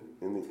contained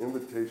in the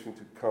invitation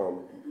to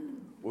come,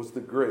 was the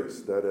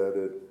grace that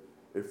added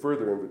a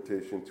further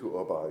invitation to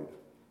abide.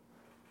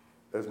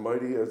 As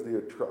mighty as the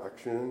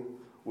attraction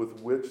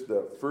with which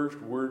that first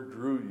word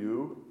drew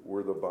you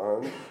were the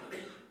bonds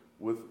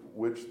with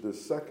which the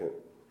second,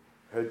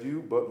 had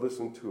you but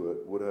listened to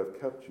it, would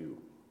have kept you.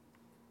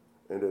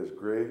 And as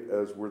great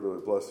as were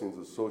the blessings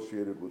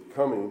associated with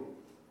coming,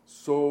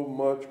 so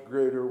much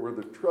greater were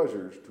the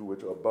treasures to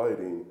which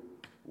abiding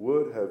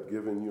would have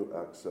given you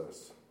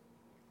access.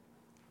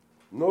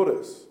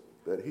 Notice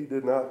that he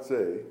did not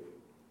say,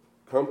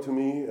 come to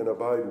me and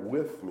abide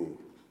with me,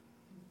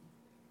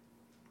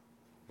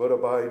 but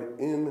abide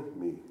in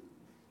me.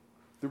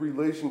 The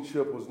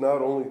relationship was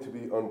not only to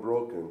be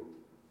unbroken,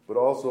 but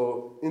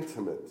also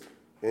intimate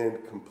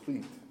and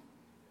complete.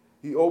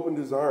 He opened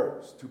his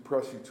arms to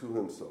press you to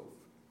himself.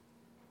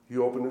 He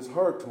opened his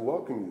heart to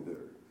welcome you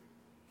there.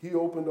 He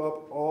opened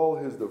up all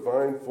his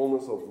divine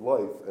fullness of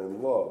life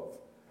and love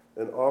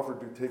and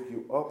offered to take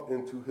you up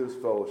into his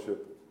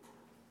fellowship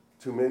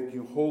to make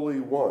you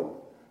wholly one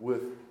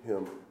with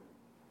him.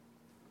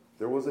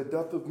 There was a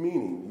depth of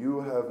meaning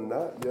you have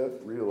not yet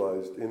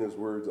realized in his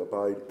words,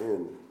 abide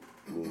in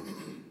me.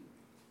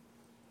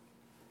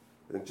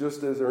 And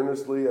just as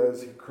earnestly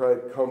as he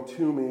cried, come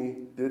to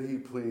me, did he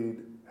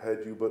plead,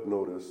 had you but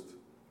noticed,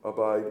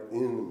 abide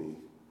in me.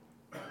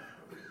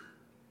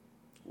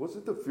 Was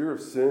it the fear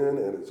of sin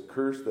and its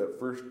curse that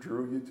first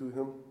drew you to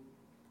him?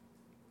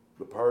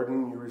 The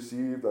pardon you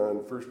received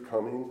on first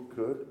coming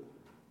could,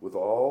 with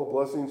all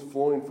blessings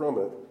flowing from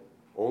it,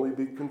 only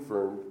be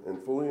confirmed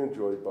and fully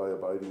enjoyed by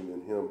abiding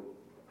in him.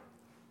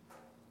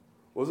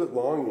 Was it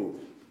longing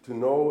to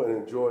know and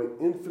enjoy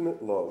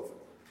infinite love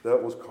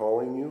that was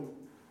calling you?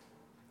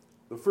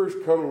 The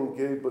first coming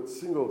gave but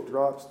single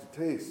drops to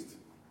taste.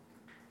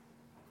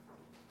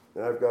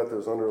 And I've got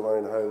those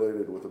underlined,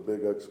 highlighted with a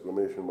big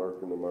exclamation mark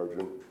in the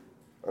margin.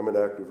 I'm an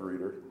active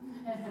reader.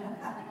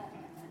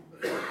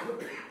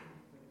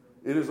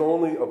 It is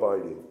only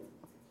abiding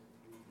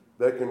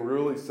that can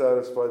really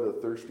satisfy the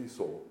thirsty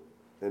soul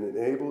and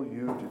enable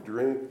you to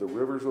drink the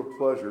rivers of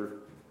pleasure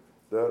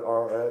that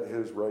are at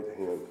his right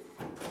hand.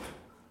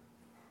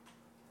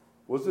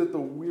 Was it the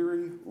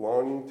weary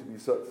longing to be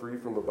set free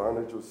from the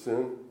bondage of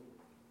sin,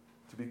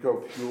 to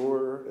become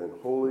pure and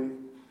holy,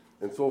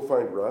 and so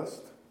find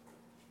rest?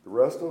 The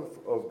rest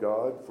of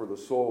God for the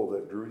soul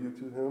that drew you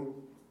to him?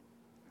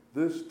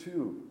 This,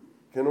 too,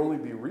 can only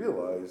be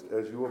realized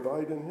as you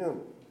abide in him.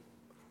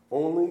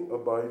 Only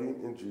abiding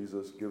in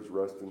Jesus gives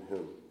rest in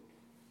him.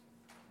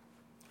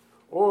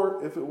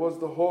 Or if it was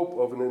the hope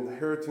of an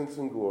inheritance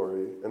in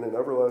glory and an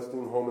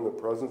everlasting home in the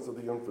presence of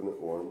the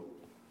Infinite One,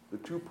 the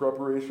true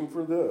preparation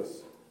for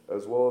this,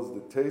 as well as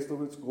the taste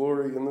of its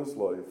glory in this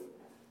life,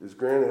 is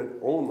granted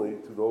only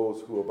to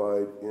those who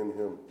abide in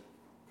him.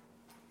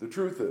 The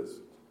truth is,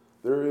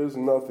 there is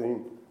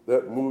nothing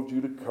that moved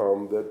you to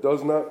come that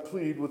does not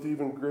plead with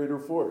even greater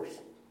force.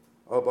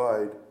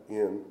 Abide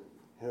in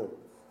him.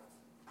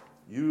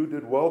 You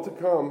did well to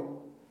come,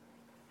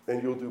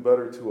 and you'll do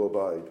better to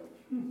abide.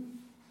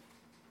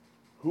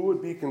 Who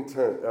would be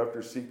content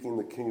after seeking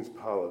the king's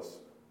palace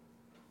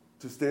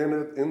to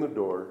stand in the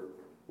door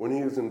when he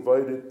is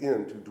invited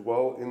in to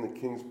dwell in the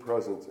king's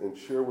presence and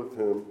share with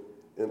him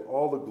in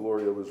all the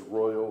glory of his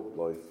royal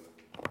life?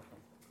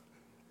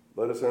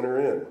 Let us enter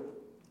in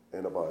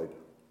and abide,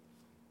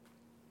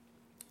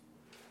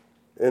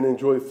 and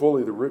enjoy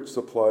fully the rich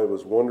supply of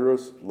his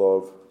wondrous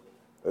love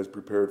as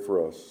prepared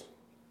for us.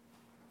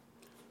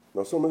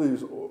 Now, some of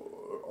these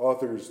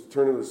authors,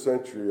 turn of the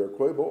century, are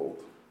quite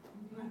bold.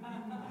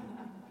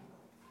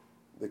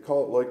 They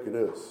call it like it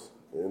is.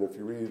 And if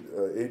you read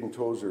Aidan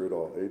Tozer at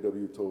all,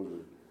 A.W.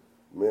 Tozer,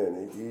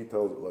 man, he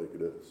tells it like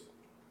it is.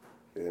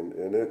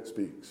 And it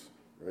speaks,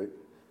 right?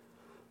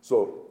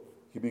 So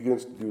he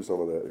begins to do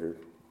some of that here.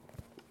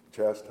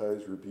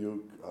 Chastise,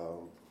 rebuke,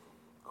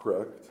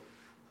 correct.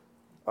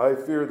 I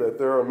fear that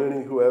there are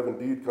many who have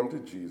indeed come to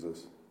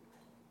Jesus,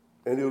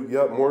 and who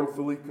yet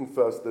mournfully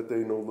confess that they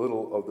know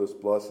little of this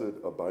blessed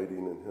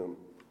abiding in him.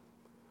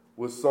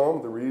 With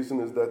some, the reason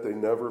is that they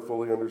never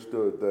fully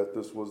understood that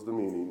this was the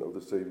meaning of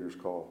the Savior's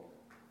call.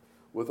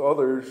 With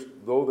others,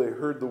 though they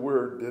heard the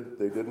word,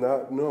 they did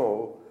not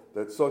know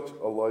that such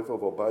a life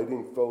of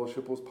abiding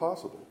fellowship was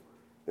possible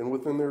and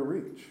within their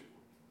reach.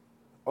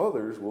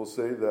 Others will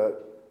say that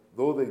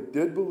though they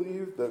did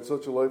believe that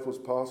such a life was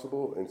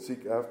possible and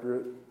seek after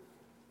it,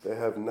 they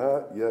have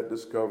not yet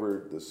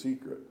discovered the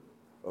secret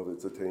of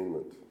its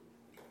attainment.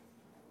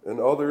 And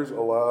others,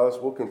 alas,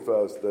 will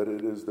confess that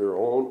it is their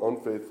own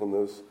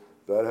unfaithfulness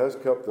that has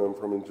kept them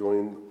from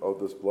enjoying of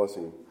this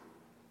blessing.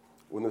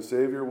 When the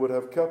Savior would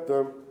have kept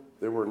them,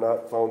 they were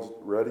not found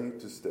ready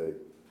to stay.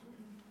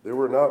 They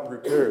were not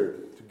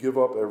prepared to give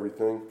up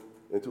everything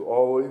and to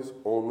always,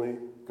 only,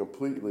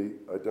 completely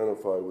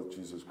identify with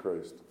Jesus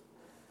Christ.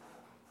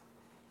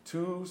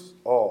 To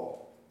all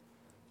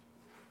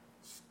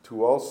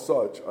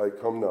such I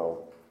come now,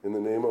 in the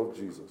name of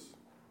Jesus,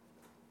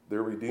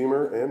 their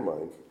Redeemer and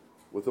mine,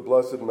 with a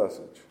blessed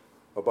message,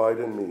 abide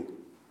in me.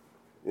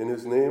 In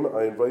his name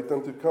I invite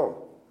them to come,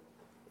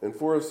 and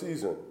for a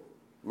season,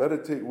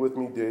 meditate with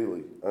me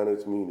daily on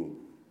its meaning,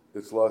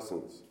 its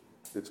lessons,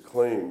 its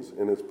claims,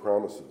 and its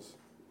promises.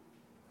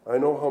 I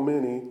know how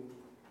many,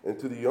 and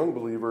to the young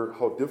believer,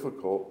 how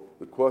difficult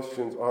the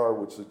questions are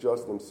which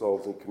suggest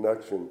themselves in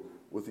connection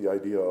with the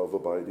idea of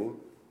abiding.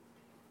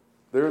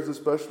 There is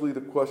especially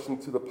the question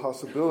to the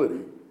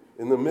possibility,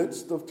 in the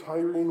midst of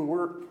tiring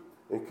work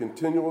and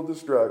continual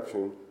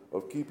distraction,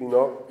 of keeping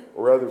up,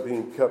 or rather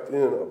being kept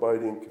in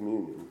abiding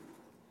communion.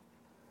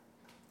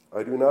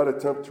 I do not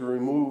attempt to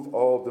remove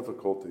all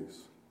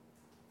difficulties.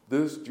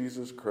 This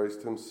Jesus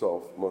Christ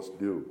himself must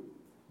do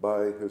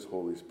by his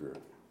Holy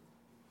Spirit.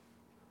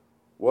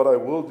 What I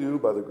will do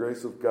by the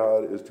grace of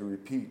God is to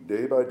repeat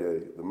day by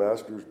day the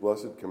Master's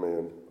blessed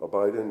command,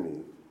 abide in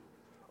me,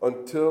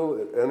 until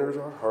it enters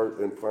our heart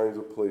and finds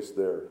a place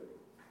there.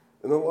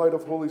 In the light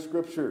of Holy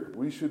Scripture,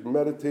 we should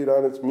meditate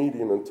on its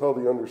meaning until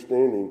the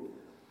understanding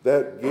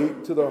that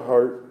gate to the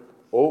heart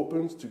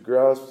opens to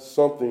grasp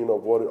something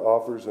of what it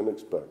offers and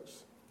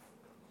expects.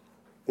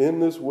 In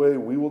this way,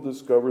 we will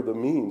discover the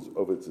means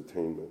of its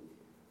attainment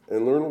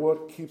and learn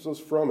what keeps us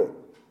from it.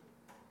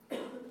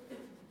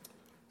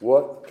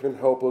 What can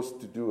help us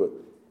to do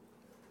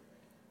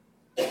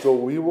it? So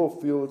we will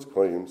feel its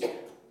claims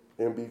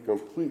and be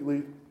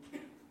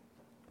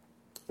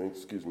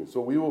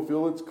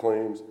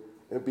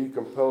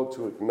compelled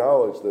to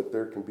acknowledge that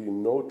there can be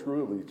no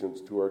true allegiance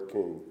to our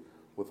King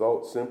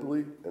without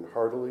simply and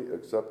heartily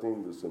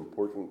accepting this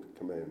important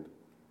command.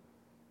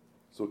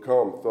 So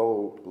come,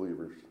 fellow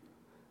believers,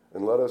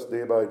 and let us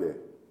day by day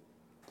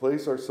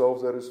place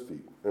ourselves at his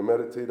feet and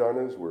meditate on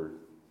his word.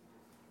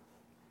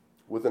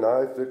 With an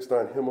eye fixed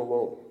on him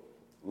alone,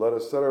 let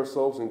us set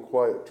ourselves in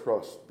quiet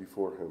trust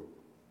before him,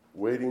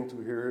 waiting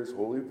to hear his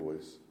holy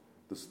voice,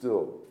 the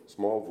still,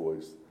 small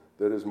voice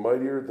that is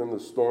mightier than the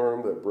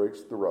storm that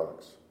breaks the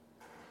rocks,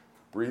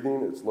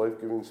 breathing its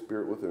life-giving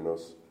spirit within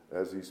us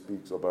as he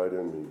speaks, abide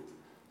in me.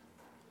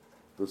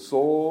 The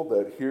soul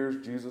that hears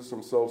Jesus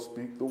himself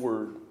speak the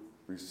word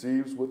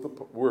receives with the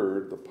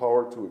word the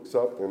power to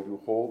accept and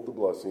to hold the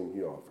blessing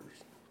he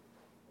offers.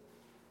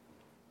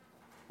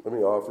 Let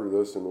me offer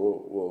this and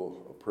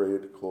we'll pray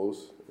it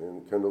close.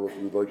 And Kendall, if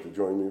you'd like to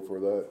join me for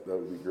that, that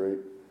would be great.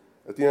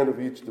 At the end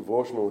of each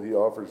devotional, he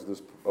offers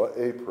this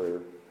a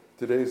prayer.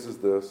 Today's is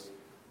this.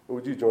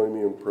 Would you join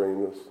me in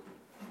praying this?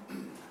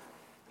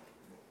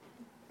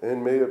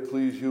 And may it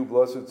please you,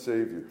 blessed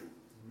Savior,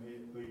 May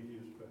it please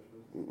you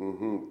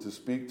especially. To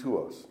speak to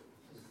us.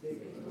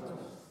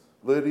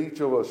 Let each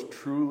of us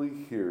truly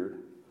hear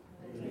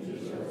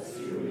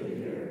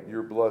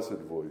your blessed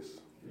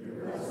voice.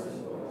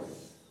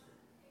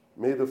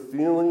 May the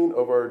feeling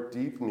of our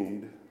deep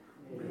need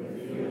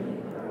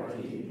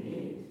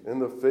and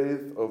the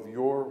faith of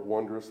your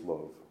wondrous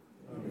love,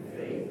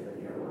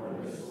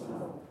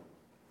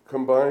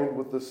 combined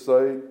with the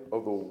sight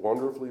of the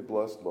wonderfully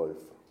blessed life,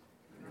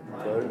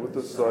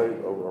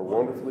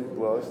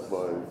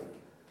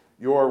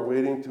 you are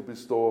waiting to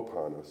bestow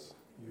upon us.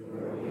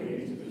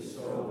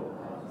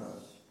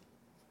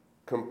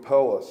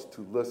 Compel us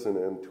to listen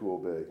and to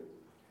obey.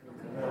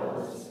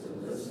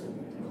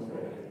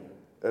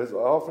 As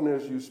often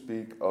as you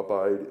speak,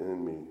 abide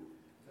in me.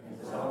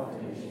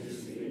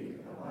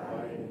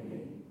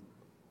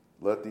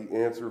 Let the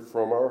answer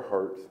from our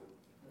heart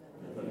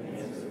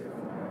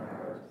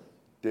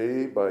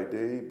day by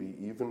day be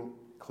even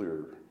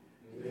clearer.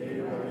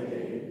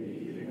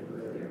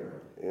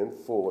 And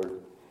fuller.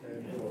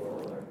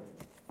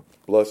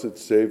 Blessed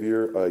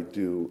Savior, I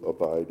do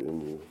abide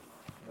in you.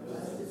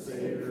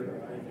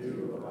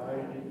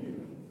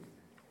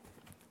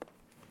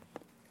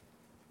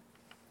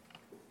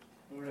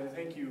 Lord, I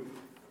thank you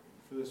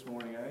for this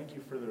morning. I thank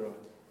you for the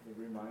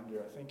reminder.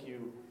 I thank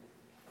you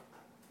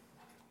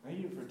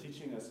for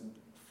teaching us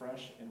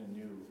fresh and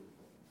anew.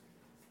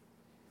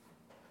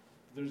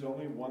 There's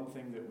only one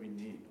thing that we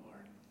need,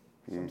 Lord.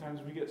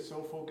 Sometimes we get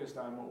so focused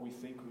on what we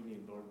think we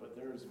need, Lord, but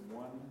there is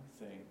one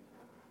thing.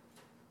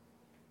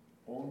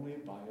 Only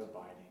by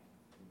abiding.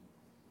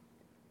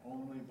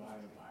 Only by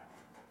abiding.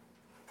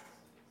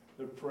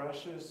 The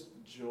precious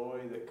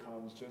joy that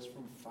comes just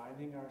from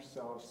finding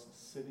ourselves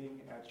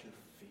sitting at your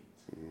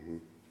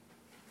feet.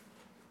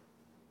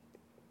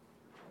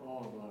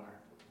 Oh, Lord.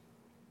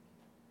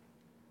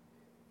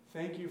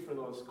 Thank you for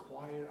those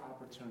quiet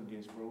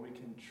opportunities where we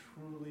can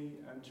truly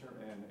enter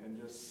in and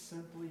just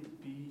simply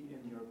be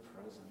in your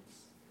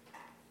presence.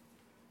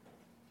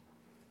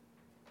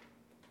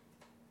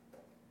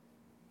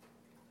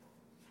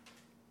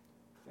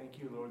 Thank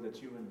you, Lord,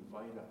 that you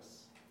invite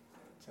us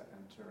to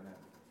enter in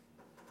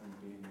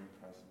and be in your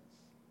presence.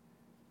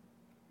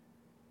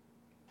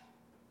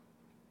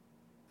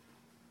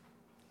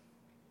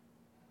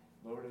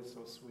 Lord, it's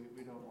so sweet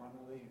we don't want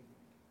to leave.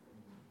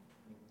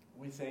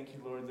 We thank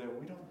you, Lord, that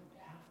we don't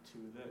have to,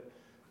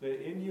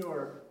 that in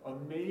your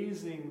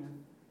amazing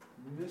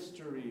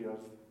mystery of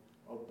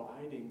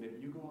abiding, that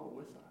you go out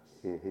with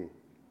us.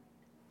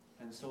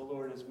 And so,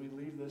 Lord, as we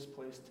leave this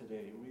place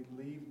today, we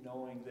leave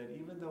knowing that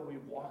even though we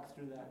walk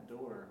through that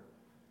door,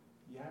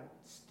 yet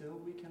still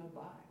we can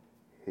abide.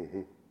 Mm-hmm.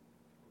 And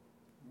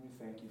we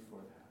thank you for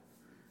that.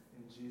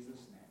 In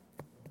Jesus' name,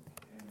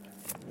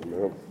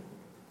 amen. Amen.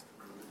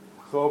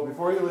 So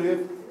before you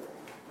leave,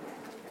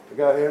 I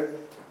got here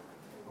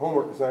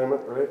homework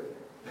assignment, right?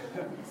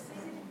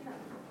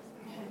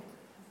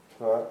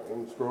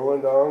 I'm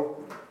scrolling down.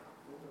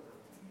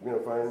 I'm going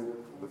to find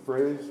the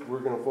phrase we're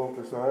going to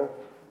focus on.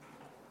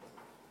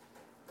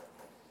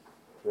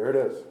 There it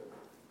is.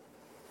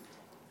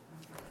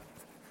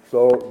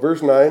 So,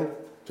 verse 9,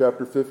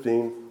 chapter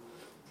 15,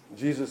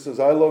 Jesus says,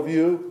 I love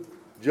you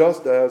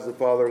just as the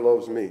Father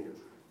loves me.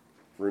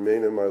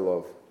 Remain in my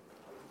love.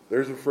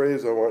 There's a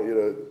phrase I want you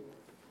to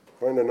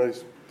find a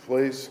nice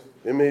place.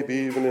 It may be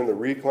even in the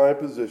recline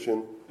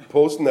position,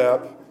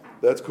 post-nap.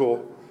 That's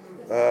cool.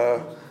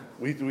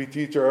 We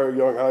teach our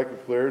young hockey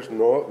players,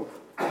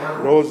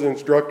 Noah's the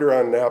instructor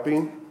on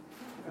napping.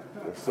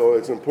 So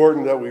it's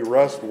important that we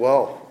rest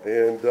well.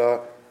 And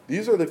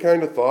these are the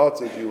kind of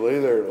thoughts as you lay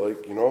there,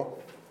 like, and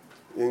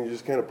you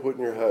just kind of put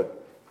in your head,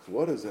 so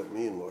what does that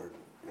mean, Lord?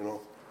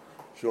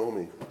 Show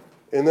me.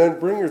 And then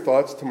bring your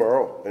thoughts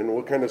tomorrow. And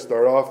we'll kind of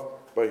start off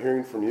by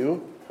hearing from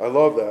you. I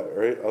love that,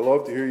 right? I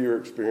love to hear your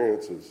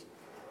experiences.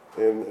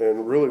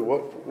 And really,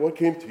 what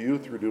came to you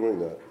through doing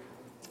that?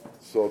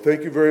 So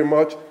thank you very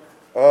much.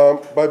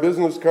 My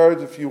business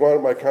cards, if you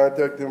want my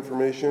contact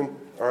information,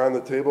 are on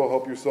the table.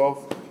 Help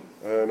yourself.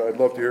 And I'd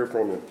love to hear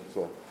from you.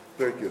 So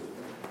thank you.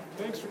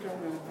 Thanks for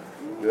coming.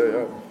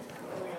 Yeah.